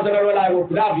moda Hasan wala ai ko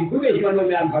dafi ku be shi wannan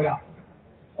mai alfaga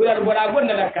kular bora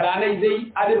gonda da karanai zai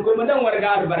adin ko madan warga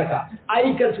albarka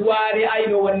ai ka suware ai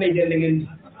no wannan jallin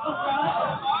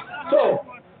to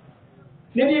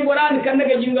ni boran kan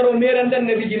daga jingaro meran dan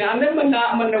nabi jina annan man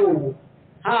na wo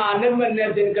ha annan man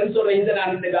ne den kan so rai da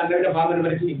annan daga annan da faman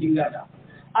barki jingata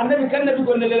annabi kan nabi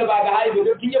gonda le ba ga ai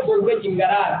do kinje bo ga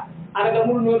jingara anaga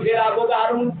mun no fera go ga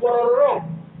harun pororo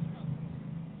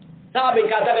sabe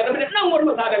ka ta da nabi nan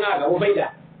warma ta da naga ubaida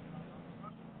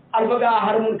albaga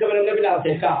har mun kamar nabi da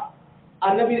sai ka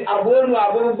annabi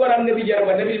abonu goran nabi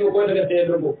jarba nabi ko daga sai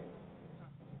dogo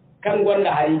kan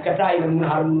gonda hari ka ta ina mun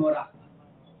har mun ora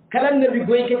kalan nabi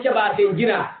goyi kace ba sai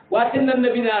gina watin nan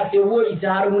nabi na sai wo ita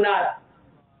har mun ara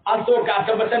aso ka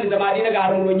tabbatan da madina ga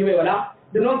har mun yi mai wala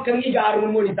da non kan i ga har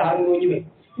mun ita har mun yi mai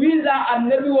wiza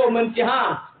annabi wo mantiha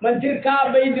mantir ka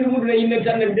bai dirmu da yin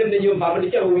tan nabi dan da yin fa mun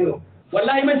ke wino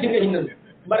wallahi man tinga hinnan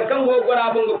barkan go gora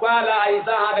bunga kwala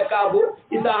isa hada kabo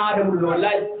isa hada mun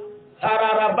wallahi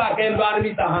sarara ba kai do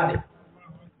armi ta hade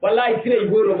wallahi tire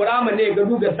goro gora man ne ga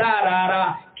duga sarara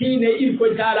kine irko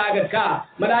tala ga ka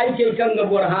malaike kan ga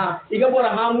borha iga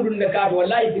borha mudun da ka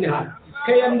wallahi tin ha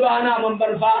kai ando ana man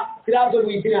barfa kira to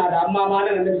wi tin hada amma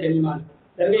manan nan kan iman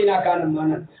darga ina kanan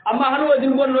manan amma har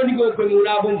wajin gonno ni go ko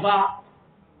muna bun fa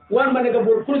wan man ga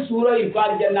bor kul sura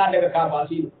ifal janna daga ka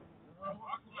basi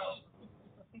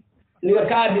niga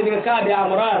kade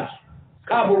amrar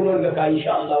ka bo non ga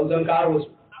insha Allah zan ka arwasu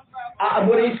a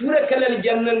abure sura kalal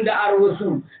jannan da arwasu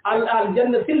al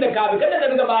janna sin da ka kada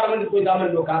daga baraman ko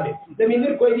zaman do ka be da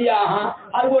min ko diya ha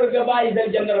har gor ga bai dal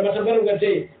jannar ba ta garu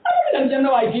gate dan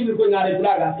janna wai ki ko ngare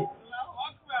bula ga te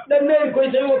dan ne ko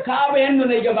sai ko ka be hen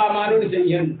ne ga ba ma no sai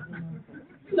hen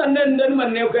dan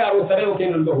man ne ko aro sare ko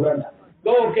ken do huranda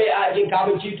go kai a ji ka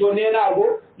ba ci to ne na go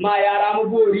ma yara mu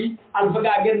bori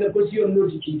alfaga gen ko siyon no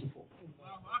ci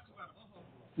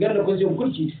ganna ko jom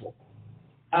kurci fo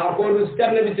a ko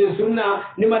rustarna bi sunna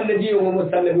ni man nabi wa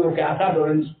musallabi o ka ata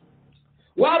dorandi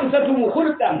wa absatu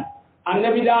khulqan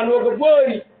annabi da no go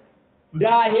bori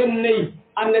da hennai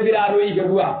annabi da no yi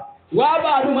gaduwa wa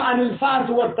ba'dum anil fas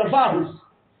wa tafahus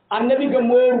annabi ga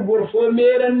mor gorfo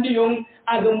merandi yon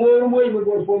aga mor moy mo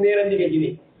gorfo merandi ga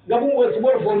jine gabu o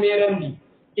gorfo merandi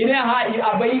ine ha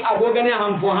abai agogane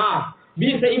hanfo ha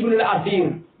bisa ibn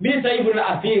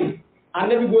al-asir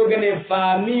annabi gogane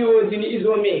famiyo dini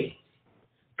izome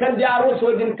kan jaro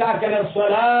so din ka kana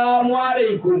assalamu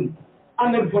alaikum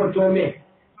annabi portome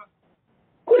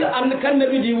kul an kan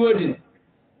nabi di wodin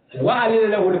wa alina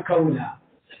lahu alqawla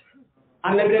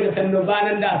annabi daga sanno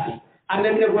banan dasi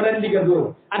annabi ne gonan diga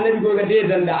do annabi goga de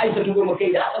danda aisha tugo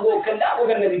makai da go kan da go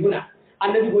nabi guna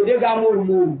annabi gode ga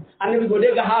mu annabi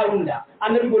gode ga harunda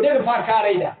annabi gode ga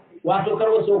fakaraida wato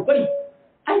karwo so kai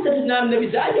aisha tunna annabi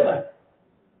ta ajaban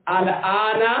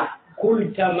al'ana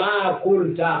kulta ma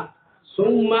kulta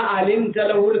summa alimta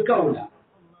lahu alqawla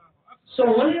so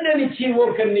wanda ni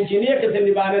ciwo kan ni ne ka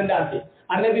sani banan da sai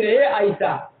annabi ne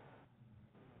aisha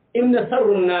inna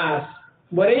sarrun nas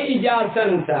bare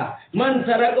ijasanta man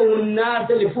taraka nas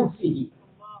li fusihi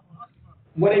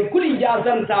bare kuli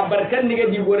ijasanta barkan ni ga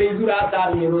di bare zura ta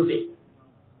ne rose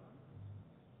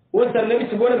wata nabi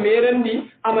tibora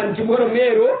merandi aman tibora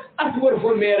mero asbor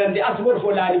fo merandi asbor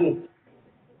fo lalimu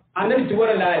annabi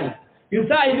tibora lali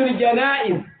yusaidu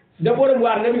janaiz da bora bu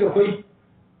annabi ga koy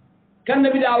kan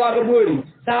nabi da wa ga bori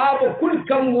sahaba kul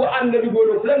kan wo annabi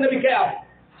godo kul annabi kaya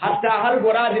hatta har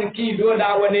boradin ki do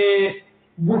da wane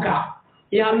buka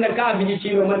ya anna ka biji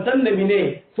ci man tan nabi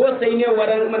ne fo sai ne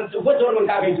waran man fo to man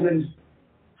ka kai tunani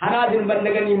haradin ban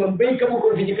daga ni man bai ka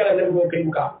buko fiji kala nabi go kai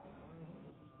buka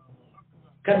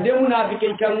kadde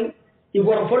munafikai kan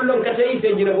ibor follon ka sai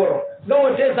sai jira boro do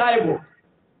te saibo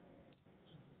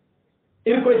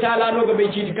irko taala no ga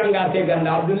bai ci kan ga te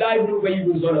ganda abdullahi ibn ubay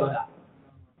ibn zalala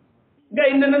ga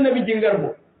inna nan nabi jingarbo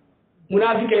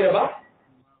munafikai da ba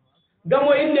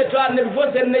gamo inda to annabi fo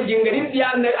sen na jingarin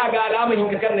diya na aga alama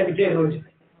hinka kan nabi te roji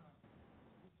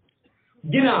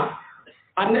gina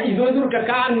anna izozur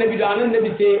ka annabi da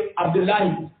annabi sai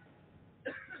Abdullahi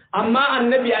amma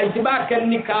annabi ai tiba kan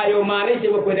ni kayo mane ce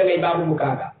ko daga babu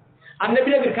bukaka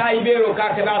annabi daga kai bero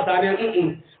ka kana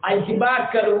sanin ai tiba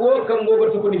karwo kan gogo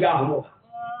tukuni ga hamo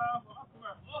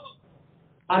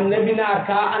annabi na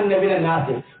ka annabi na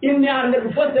nase inni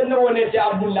annabi fassar na wone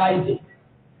ta Abdullahi ce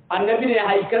annabi ne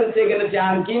haikan sai ga ta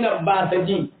hankina ba ta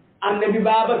ji annabi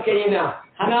baba kaina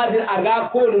hanadin aga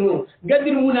kono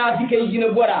gadir munafikai gina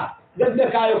bora gadda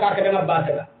kayo kaka daga ba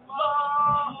ta ga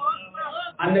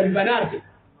annabi banate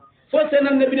fassar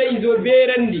annabi da izo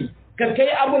berandi ka kai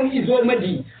abun izo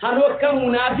madi hano kan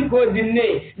munafiko dinne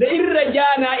la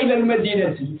irjana ila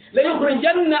almadinati la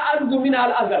yukhrijanna ardu min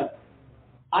alazal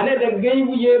ane da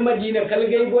gaibu ye madina kal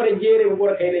gaibu re jere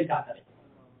gor kai ne ta tare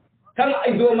kan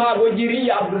izo ma go jiri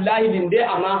Abdullahi bin de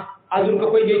amma azur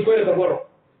ka koy gai koy ka goro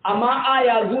amma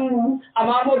aya zuru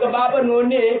amma mo ga baba no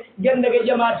ne gen daga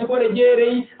jamaati gor jere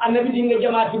annabi dinga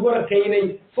jamaati gor kai ne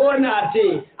fo na te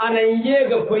anan ye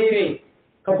ga koy re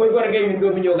ka koy gor gai min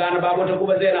do mi nyoga na babo to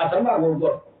kuba zena san ba gor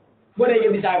gor bore ge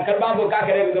bisa kar babo ka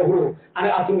kare ga huro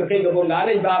ana asun kai ga bonga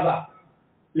anai baba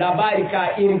labari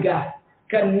ka irga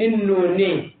kan ninno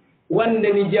ne wanda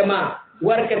ni jama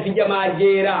warka ti jama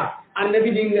jera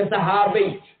annabi dinga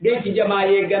sahabai gai ti jama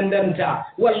ye gandanta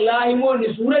wallahi mo ni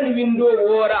suran windo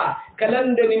wora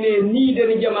kalanda ni da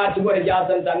ni jama ti gora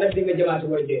jasanta annabi dinga jama ti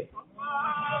gora je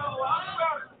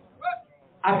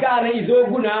aka na izo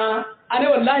guna ana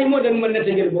wallahi mo dan man ta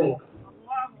girbo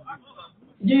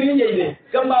jiri yeyde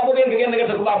kam babo gen gen daga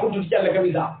ta ba ku tuti Allah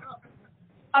kamisa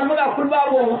almuga kul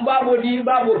babo di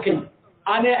babo kai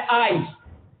ane ai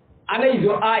ana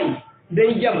izo ai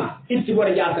dai jama itti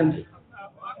bora jasante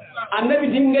annabi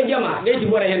dinga jama dai ti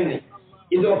bora henne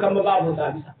izo kam babu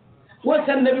sabisa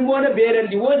wasan nabi mo na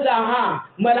berandi wasa ha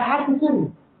malhaqukum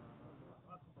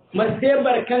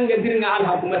masebar kan ga dirna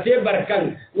alhaqu masebar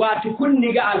kan wa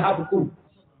tukunni ga alhaqukum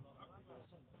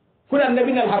kun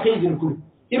annabi na alhaqidin kun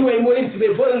irway mo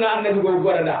isbe forna annabi go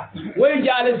gorada way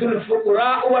jalisul fuqara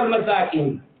wal masakin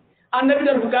annabi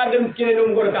dal fuqara dem kene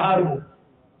dum gor ka haru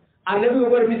annabi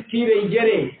gor miskire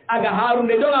jere aga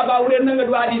harunde donga ba wuren nanga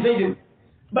du hadi sayyid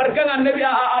barkan annabi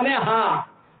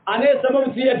ane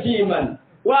sabab siyatiman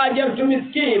wajabtu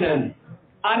miskinan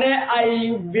ane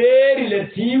ay beri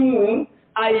latimu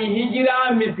ay hijira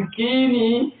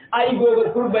miskini ay gogo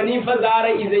kurbani fazara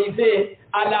izaite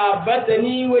ala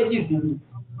batani wa jismi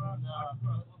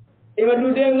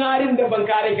ibadu de ngarin da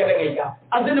bankare ka daga ya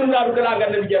azinin muradu kala ga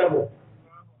annabi jarabo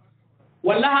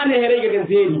wallahi ne here ga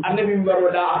zeni annabi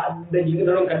baro da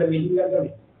jingaron ka da bi jingaron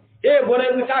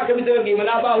boren ka ka bi da gi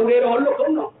mana ba hure hollo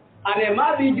konno ane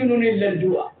ma bi jununi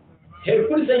lalduwa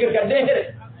kul sai ga de here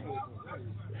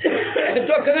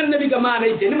to kan annabi ga ma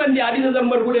ne ni man di hadisi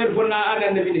zambar gude fonna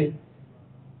annabi ne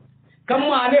kam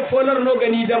ma ne folor no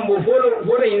gani dan mo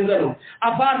folo hinzano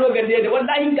afa no gande de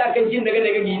wallahi ka kan jin daga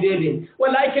daga gide de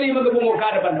wallahi kalima ga mo ka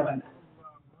da banda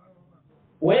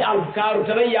wai alkaru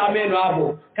tarayya mai nabo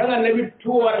kan annabi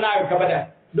tuwar na ka bada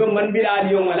don man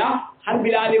bilali yon wala har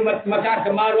bilali maka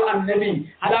kamaru annabi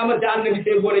alamata annabi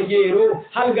sai gore gero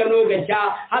hal gano ga cha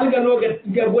hal gano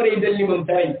ga gore dalli mun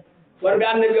tarai warbe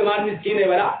annabi ma miskine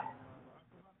wala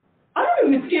annabi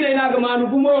miskine na ga manu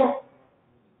gumo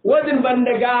wadin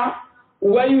bandaga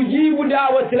wayujibu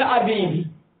da'watil abidi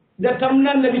da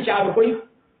tamnan nabi cha koi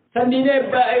sandi ne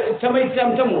tamai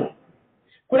tamtamu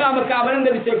kula makabaran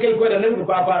da bice kai ko da nan ku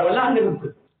fara wallahi annabi ku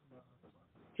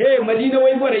he madina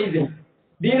wai gore izin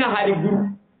dina hari guru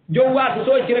jowa to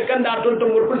so shirkan da ton ton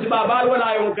murkul babal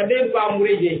wala yon ka de ko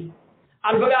amureje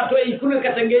albaga to yi kullu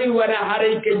ka tangai wana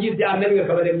harai ka ji da annabi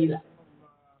ka bada mila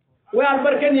wai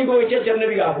albarkani go ce ce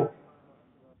annabi ga ko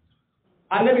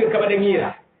annabi ka bada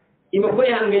mira ima koy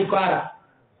hangai kwara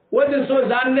wadin so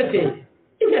zannate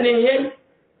ita ne yayi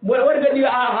warga di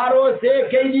a haro sai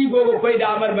kai di gogo koy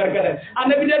da amar barkadan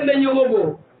annabi dan dan yogo go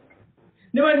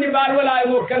ni man ni bar wala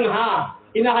mo kan ha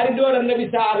ina hari do annabi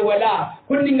sa'al wala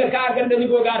kunninga ka ganda ni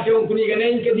goga te on kuni ga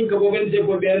nan ke dinka gogan te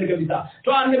ko beran ka bisa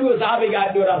to annabi sahabe ga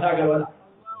do ra ta ga wala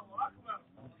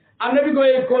annabi go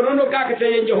e ko nono ka ka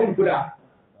te yenje hum kuda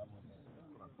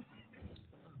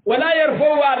wala yarfu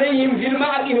alaihim fil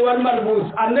ma'qin wal malbus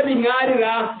annabi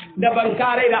ngarira da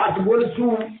bankare da atbol su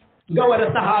ga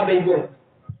wada sahabe go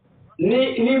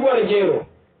ni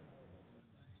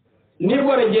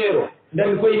bore jero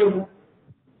dan koy yebu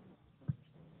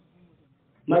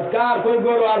maska koy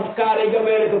goro askare ga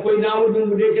mere ko koy namu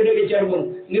dungu de ke de charbon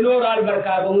ni no ral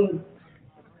barka ba mun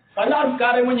Allah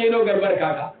askare mun yeno gar barka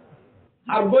ka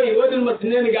agoy wodin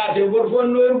masnen ga te gor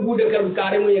fon no bude kar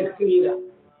askare mun yakira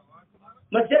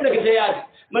matte daga te ya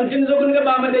man tin zo kun ga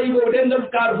ba ma dai go den da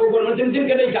kar fo gor man tin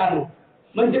ke dai kanu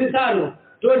man tin sanu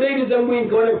to dai ni zambu in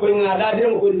ko ne ko ngada de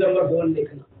ko zamba ko wonde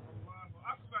kana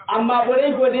amma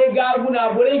borai ko de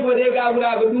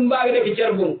gaguna ga dum ba ga de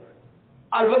cerbo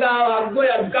alfaga go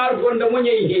ya kar ko nda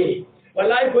monye he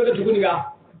wallahi ko da tukuni ga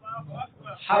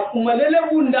hakuma lele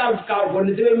bunda ka ko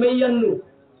ne te mai yannu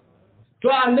to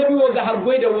annabi wo ga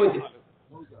hargoy da wote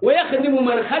wa yakhdimu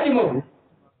man khadimahu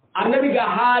annabi ga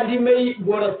hadimai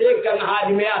gora sai kan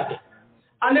hadimai ate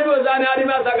annabi wo zani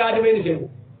hadimai ta ga hadimai ne sai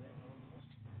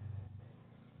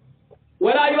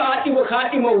wala yu'atibu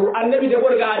khadimahu annabi da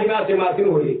gora ga hadimai sai ma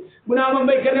sinu hore muna man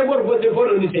bai kane gor fo sai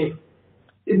folo ni sai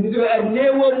ne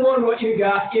wo mon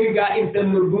irga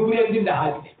irtan nurdumi din da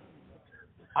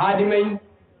hadimai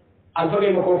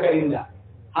alfagai mako karinda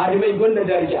hadimai gonda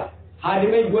daraja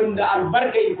hadimai gonda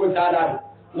albarka iko taala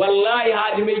wallahi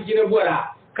hadimai gina bora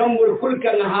kambur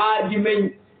kulkan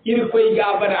hadimai irkoi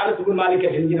gabara arsubul malik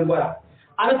tin gina bora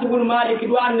arsubul malik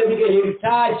do annabi ga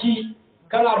hirtaci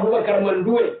kan abubakar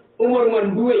manduwe umar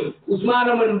manduwe usman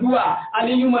manduwa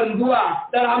ali manduwa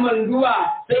talha manduwa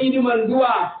sayyid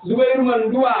manduwa zubair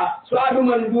manduwa suad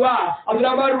manduwa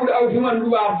abdurrahman ibn auf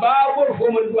manduwa babur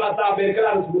fo manduwa sabe kan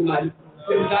arsubul malik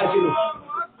hirtaci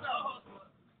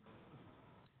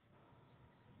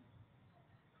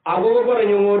agogo bora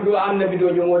nyongodu annabi do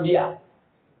nyongodiya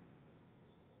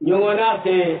nyongona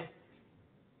se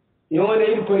nyongona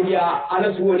irko ya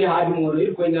anasu woni hadimu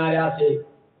irko nyaaya se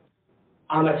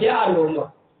amati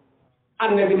aloma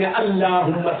annabi ne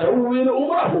allahumma tawwil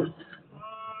umrahu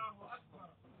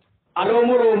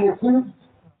alomuro muku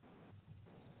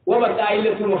wa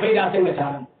batailatu mufaida sai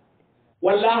mata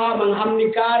wallahi man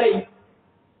hamni kare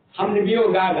hamni biyo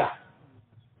gaga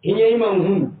hinyai man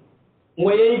hun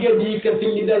moye gadi ka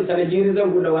sillidan sana jiri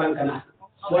zangu da waran kana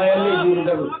wayan ne jiri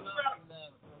zangu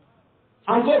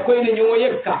an ko koy ne nyoy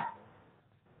yekka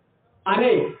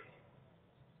ane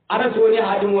ara soni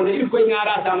hadimu ne iko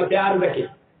ngara ta mata arzake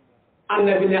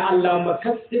annabi ne allahumma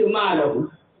kassir malahu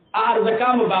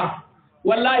arzaka mu ba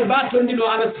wallahi ba ton dino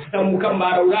ana tamu kan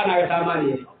bara urana ga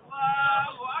tamani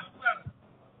Allahu akbar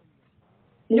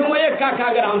nyoy yekka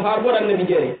kaga an fa boran nabi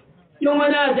jere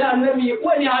yomana da annabi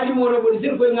wani hadimu no bun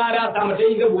sir ko ngara ta mata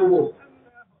yiga gogo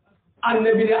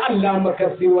annabi ne Allah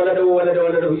makasi wala da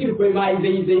ir ko mai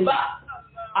zai ba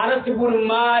arasibun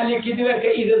malik diraka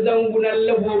idan zanguna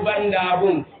labo banda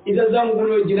bun idan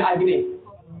zanguno jina agine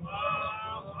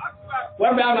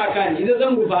wa ba ma kan idan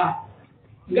zangu fa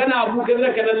gana abu kan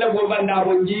zaka labo banda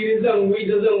bun jiri zangu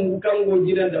idan zangu kan go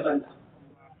jiran da banda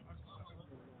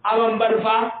aman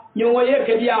barfa nyongo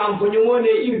yekedi am ko nyongo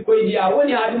ne ir ko dia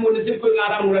woni hadi mo ne sirko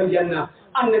ngara mural janna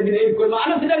annabi ne ko ma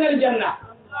ana sidangal janna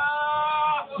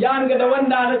yan ga da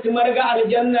wanda ana simarga al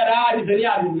janna ra adi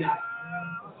dariya dunya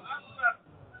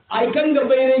ai kan ga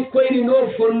bayre ko ni no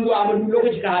fondo am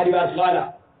lokaci ka hadi ba sala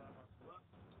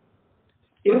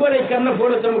irbo ne kan na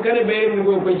fodo sam kan bayre ni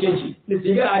go ko ceci ni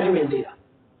siga hadi mai dai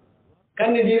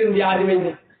kan ni dirin di hadi mai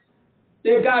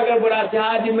dai ka ga bura ta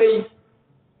hadi mai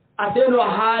ateno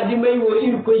hadimai wo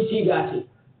irko cigate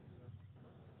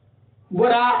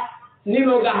bora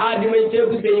nino ga hadimai te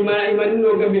ku be iman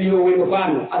no ga miliyo wo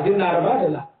fano asinna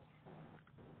rabadala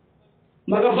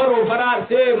maga faro fara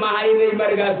se ma hayne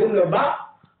marga sunno ba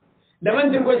da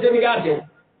man tin ko se migate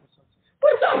ko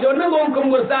sa jo no gon ko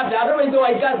mo sa da ro do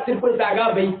ai ka sir ko ta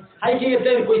ga bai ai ke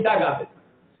te ko ta ga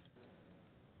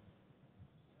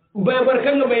bai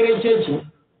barkan ga bai ne ceci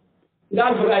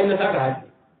dan fara ina ta ga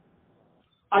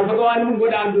alfagawani mun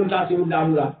goda andun tasi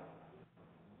udamura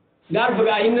dar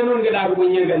faga inna non gada go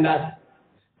bunye ganda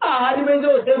hadi mai zo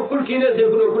sai kulki ne sai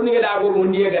kuno kunni gada go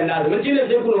bunye ganda mun ne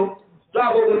sai kuno to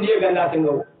go bunye ganda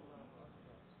tingo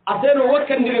aseno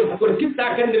wakkan dire ko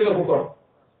kitta kan dire ko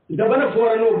da bana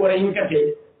forano bore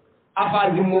hinkate afa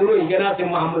dimmono igana sai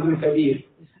muhammadul kabir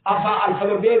afa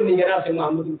alfaga be ni igana sai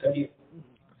muhammadul kabir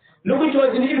lugu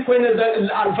to jini ko ne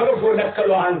alfaga fo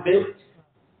dakkalo ante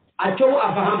a to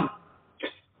afaham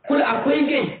kul akwai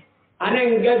gai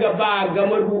anan gaga ba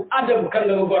gamadu adab kan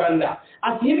ga goranda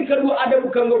asir kadu adab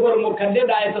kan ga gormo kande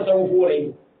da ya tasawu hore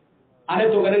ana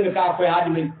to ganin ka akwai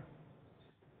hadimin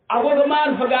agoga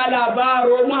mal faga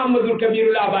labaro muhammadul kabir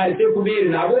labari sai ku biri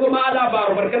na agoga mal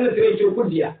labaro barkan da sire ke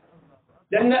kudiya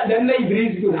dan na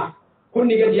ibris duna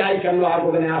kunni ga ji ai kan no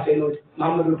agoga na sai no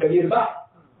muhammadul kabir ba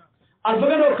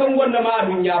alfaga no kan wanda ma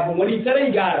dunya bu wani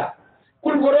tarai gara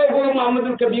kul goro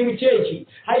muhammadul kabir ceci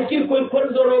hay kir koy kol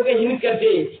zoro ga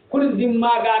hinkate kul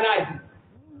zimma ganaji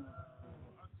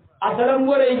asalam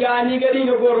gore gani gari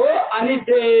ga goro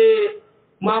anite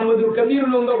muhammadul kabir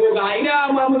no ga goga ina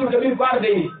muhammadul kabir par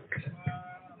dai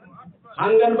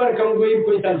hangan bar kam goyi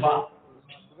koy tanfa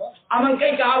aman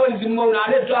kai ka hawal zimmo na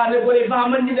ne to ane gore fa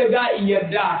man ni daga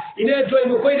iyadda ine to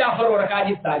ibo koy da faro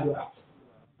rakaji tajura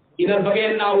ina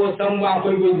bagayen na wo samba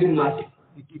koy go zimmate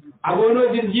agono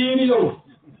jini yo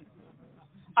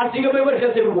asiga be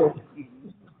barka se go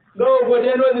do go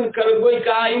de no din kal goy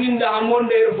ka inda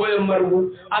amonde er boy margu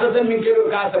ala tan min kero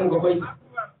ka sam go koy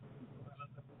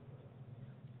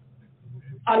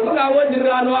albaga wo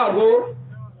dirano ago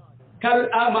kal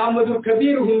Muhammadu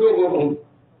Kabir hundo go go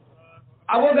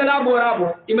ago gana borabo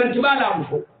iman tibala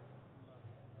amfo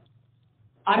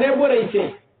ane boraise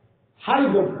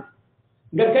halgo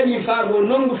gakani fago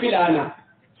nongu filana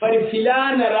fari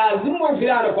filana razumo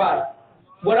filana kwa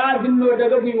borazin no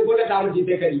daga bi ko da tamuci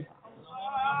te kari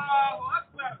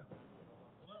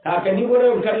ka ni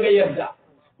boro kan ga yadda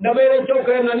da bai ran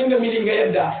chauka no ninga milinga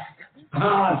yadda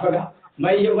ha faga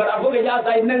mai bara ko ga ja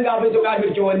sai nan ga bai to ka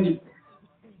birce wani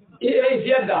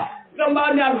yadda dan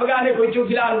ba ni alfaga ne ko chu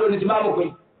filana no ni mamu ko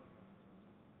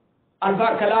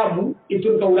alfa kalabu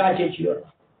itun ka wurace ciyo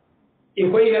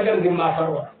ikoy nagar dimma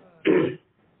farwa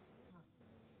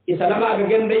isalama ga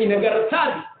ganda ina gar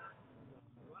sadi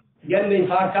ganda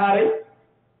fa kare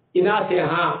ina sai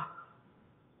ha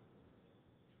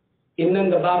innan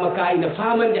ga ba maka ina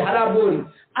faman da harabori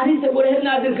ani sai gore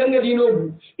hinna din kan ga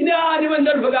dinobu ina ani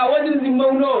bandar faga wajin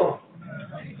zimmauno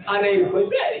anai ko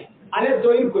bere ane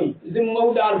to in koy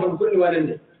zimmauda alban kunni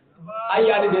wanande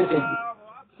ayyade de sai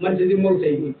man ta zimmau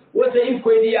sai wata in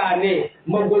koy diya ne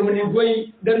magol mani goy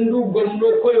dan du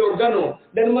gomno koyo gano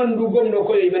dan man du gomno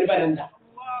koyo man bananda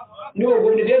ni o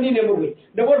gomni de ni ne mo goy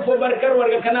da bor fo barkar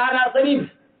warga kana ana sanif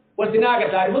wasina ga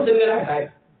tare musun ne na kai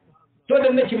to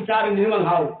dan ne cimtar ni man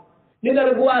hawo ni da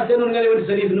ruwa sai non ngale wani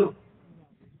sanif no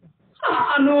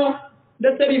ano da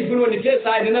sanif no ni te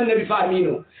sai nan nabi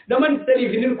famino da man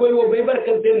sanif ni koy wo bai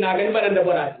barkan sai na ga ni bananda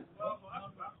borati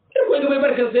ko ni bai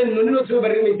barkan sai no ni no so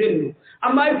barri mai tenno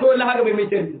amma ko la haga bai mai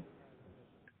tenno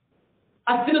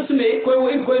asina sume koy wo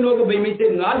in koy no ga bai mai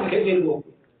tenno al kai tenno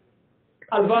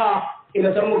alba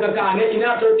ina samu ka kane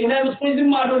ina to ina muskun din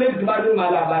ma do ne ba do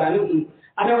mala barani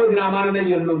ana wo dina mana nan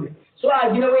yollo so a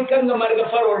dina wai kan ga marga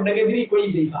faror daga diri koy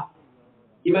dai fa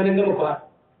imanin ga ko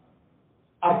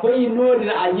akwai no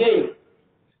dina aye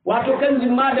wato kan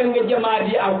jimma danga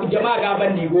jama'i a jama'a ga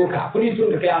bandi goka kuni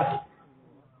tun da kai afi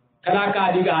kana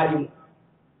ka diga hadimu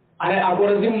ana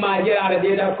agora zimma jira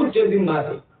da da kutte zimma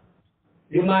sai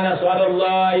zimma na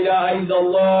sallallahu ilaha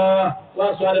illallah wa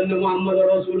sallallahu muhammadur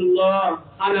rasulullah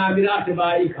ana min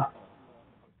atbaika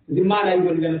zimma na yi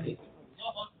gona sai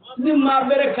zimma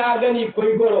baraka gani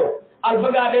koy goro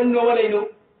alfaga den no wala no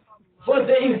fo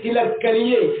sai istilak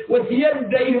kaliye wasiyar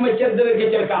da irma shaddar ke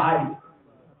jarka hadi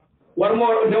warmo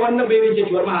da wannan bai rike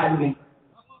ci warma hadi ne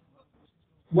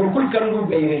burkul kan du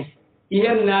bai ne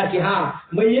iyan nati ha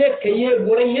maye kaye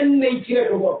gurin yanne kire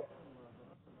ko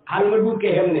hal madu ke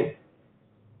hemne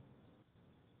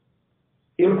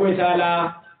in koy sala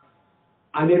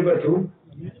amir batu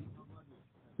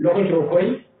lokacin koy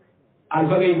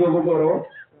alfagay gogo goro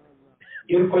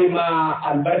in koy ma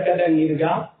albarka dan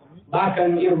irga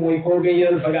bakan irmoy ko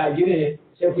gayal faga jine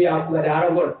sai ku ya ku da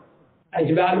haragol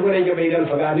ajiba algore ga bayran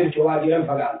faga ne cewa diran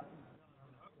faga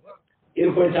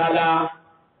in koy sala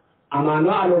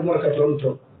amano alo morka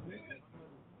tonto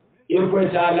irko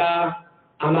taala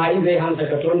amai zai hansa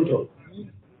ka tonto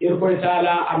irko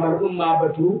taala amar umma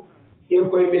batu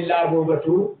irko milla bo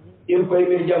batu irko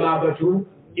mir jama batu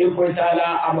irko taala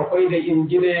amakoi da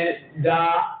injine da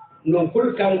non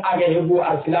kulkan aga hebu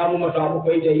alislamu mata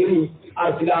amakoi da yiri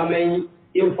alislamai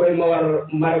irko mawar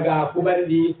marga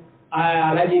kubandi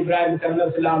alhaji ibrahim kan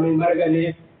islamai marga ne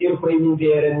irko min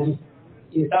berani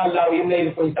insha Allah inna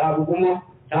irko sabu gumo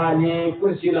تاني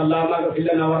كرسي الله ما اغفر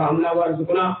لنا وارحمنا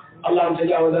وارزقنا اللهم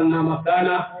تجاوز عنا ما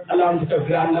اخطانا اللهم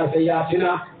تكفر عنا سيئاتنا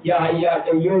يا حي يا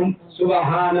قيوم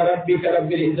سبحان ربك رب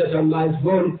العزة عما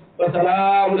يصفون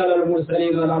وسلام على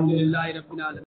المرسلين والحمد لله رب العالمين.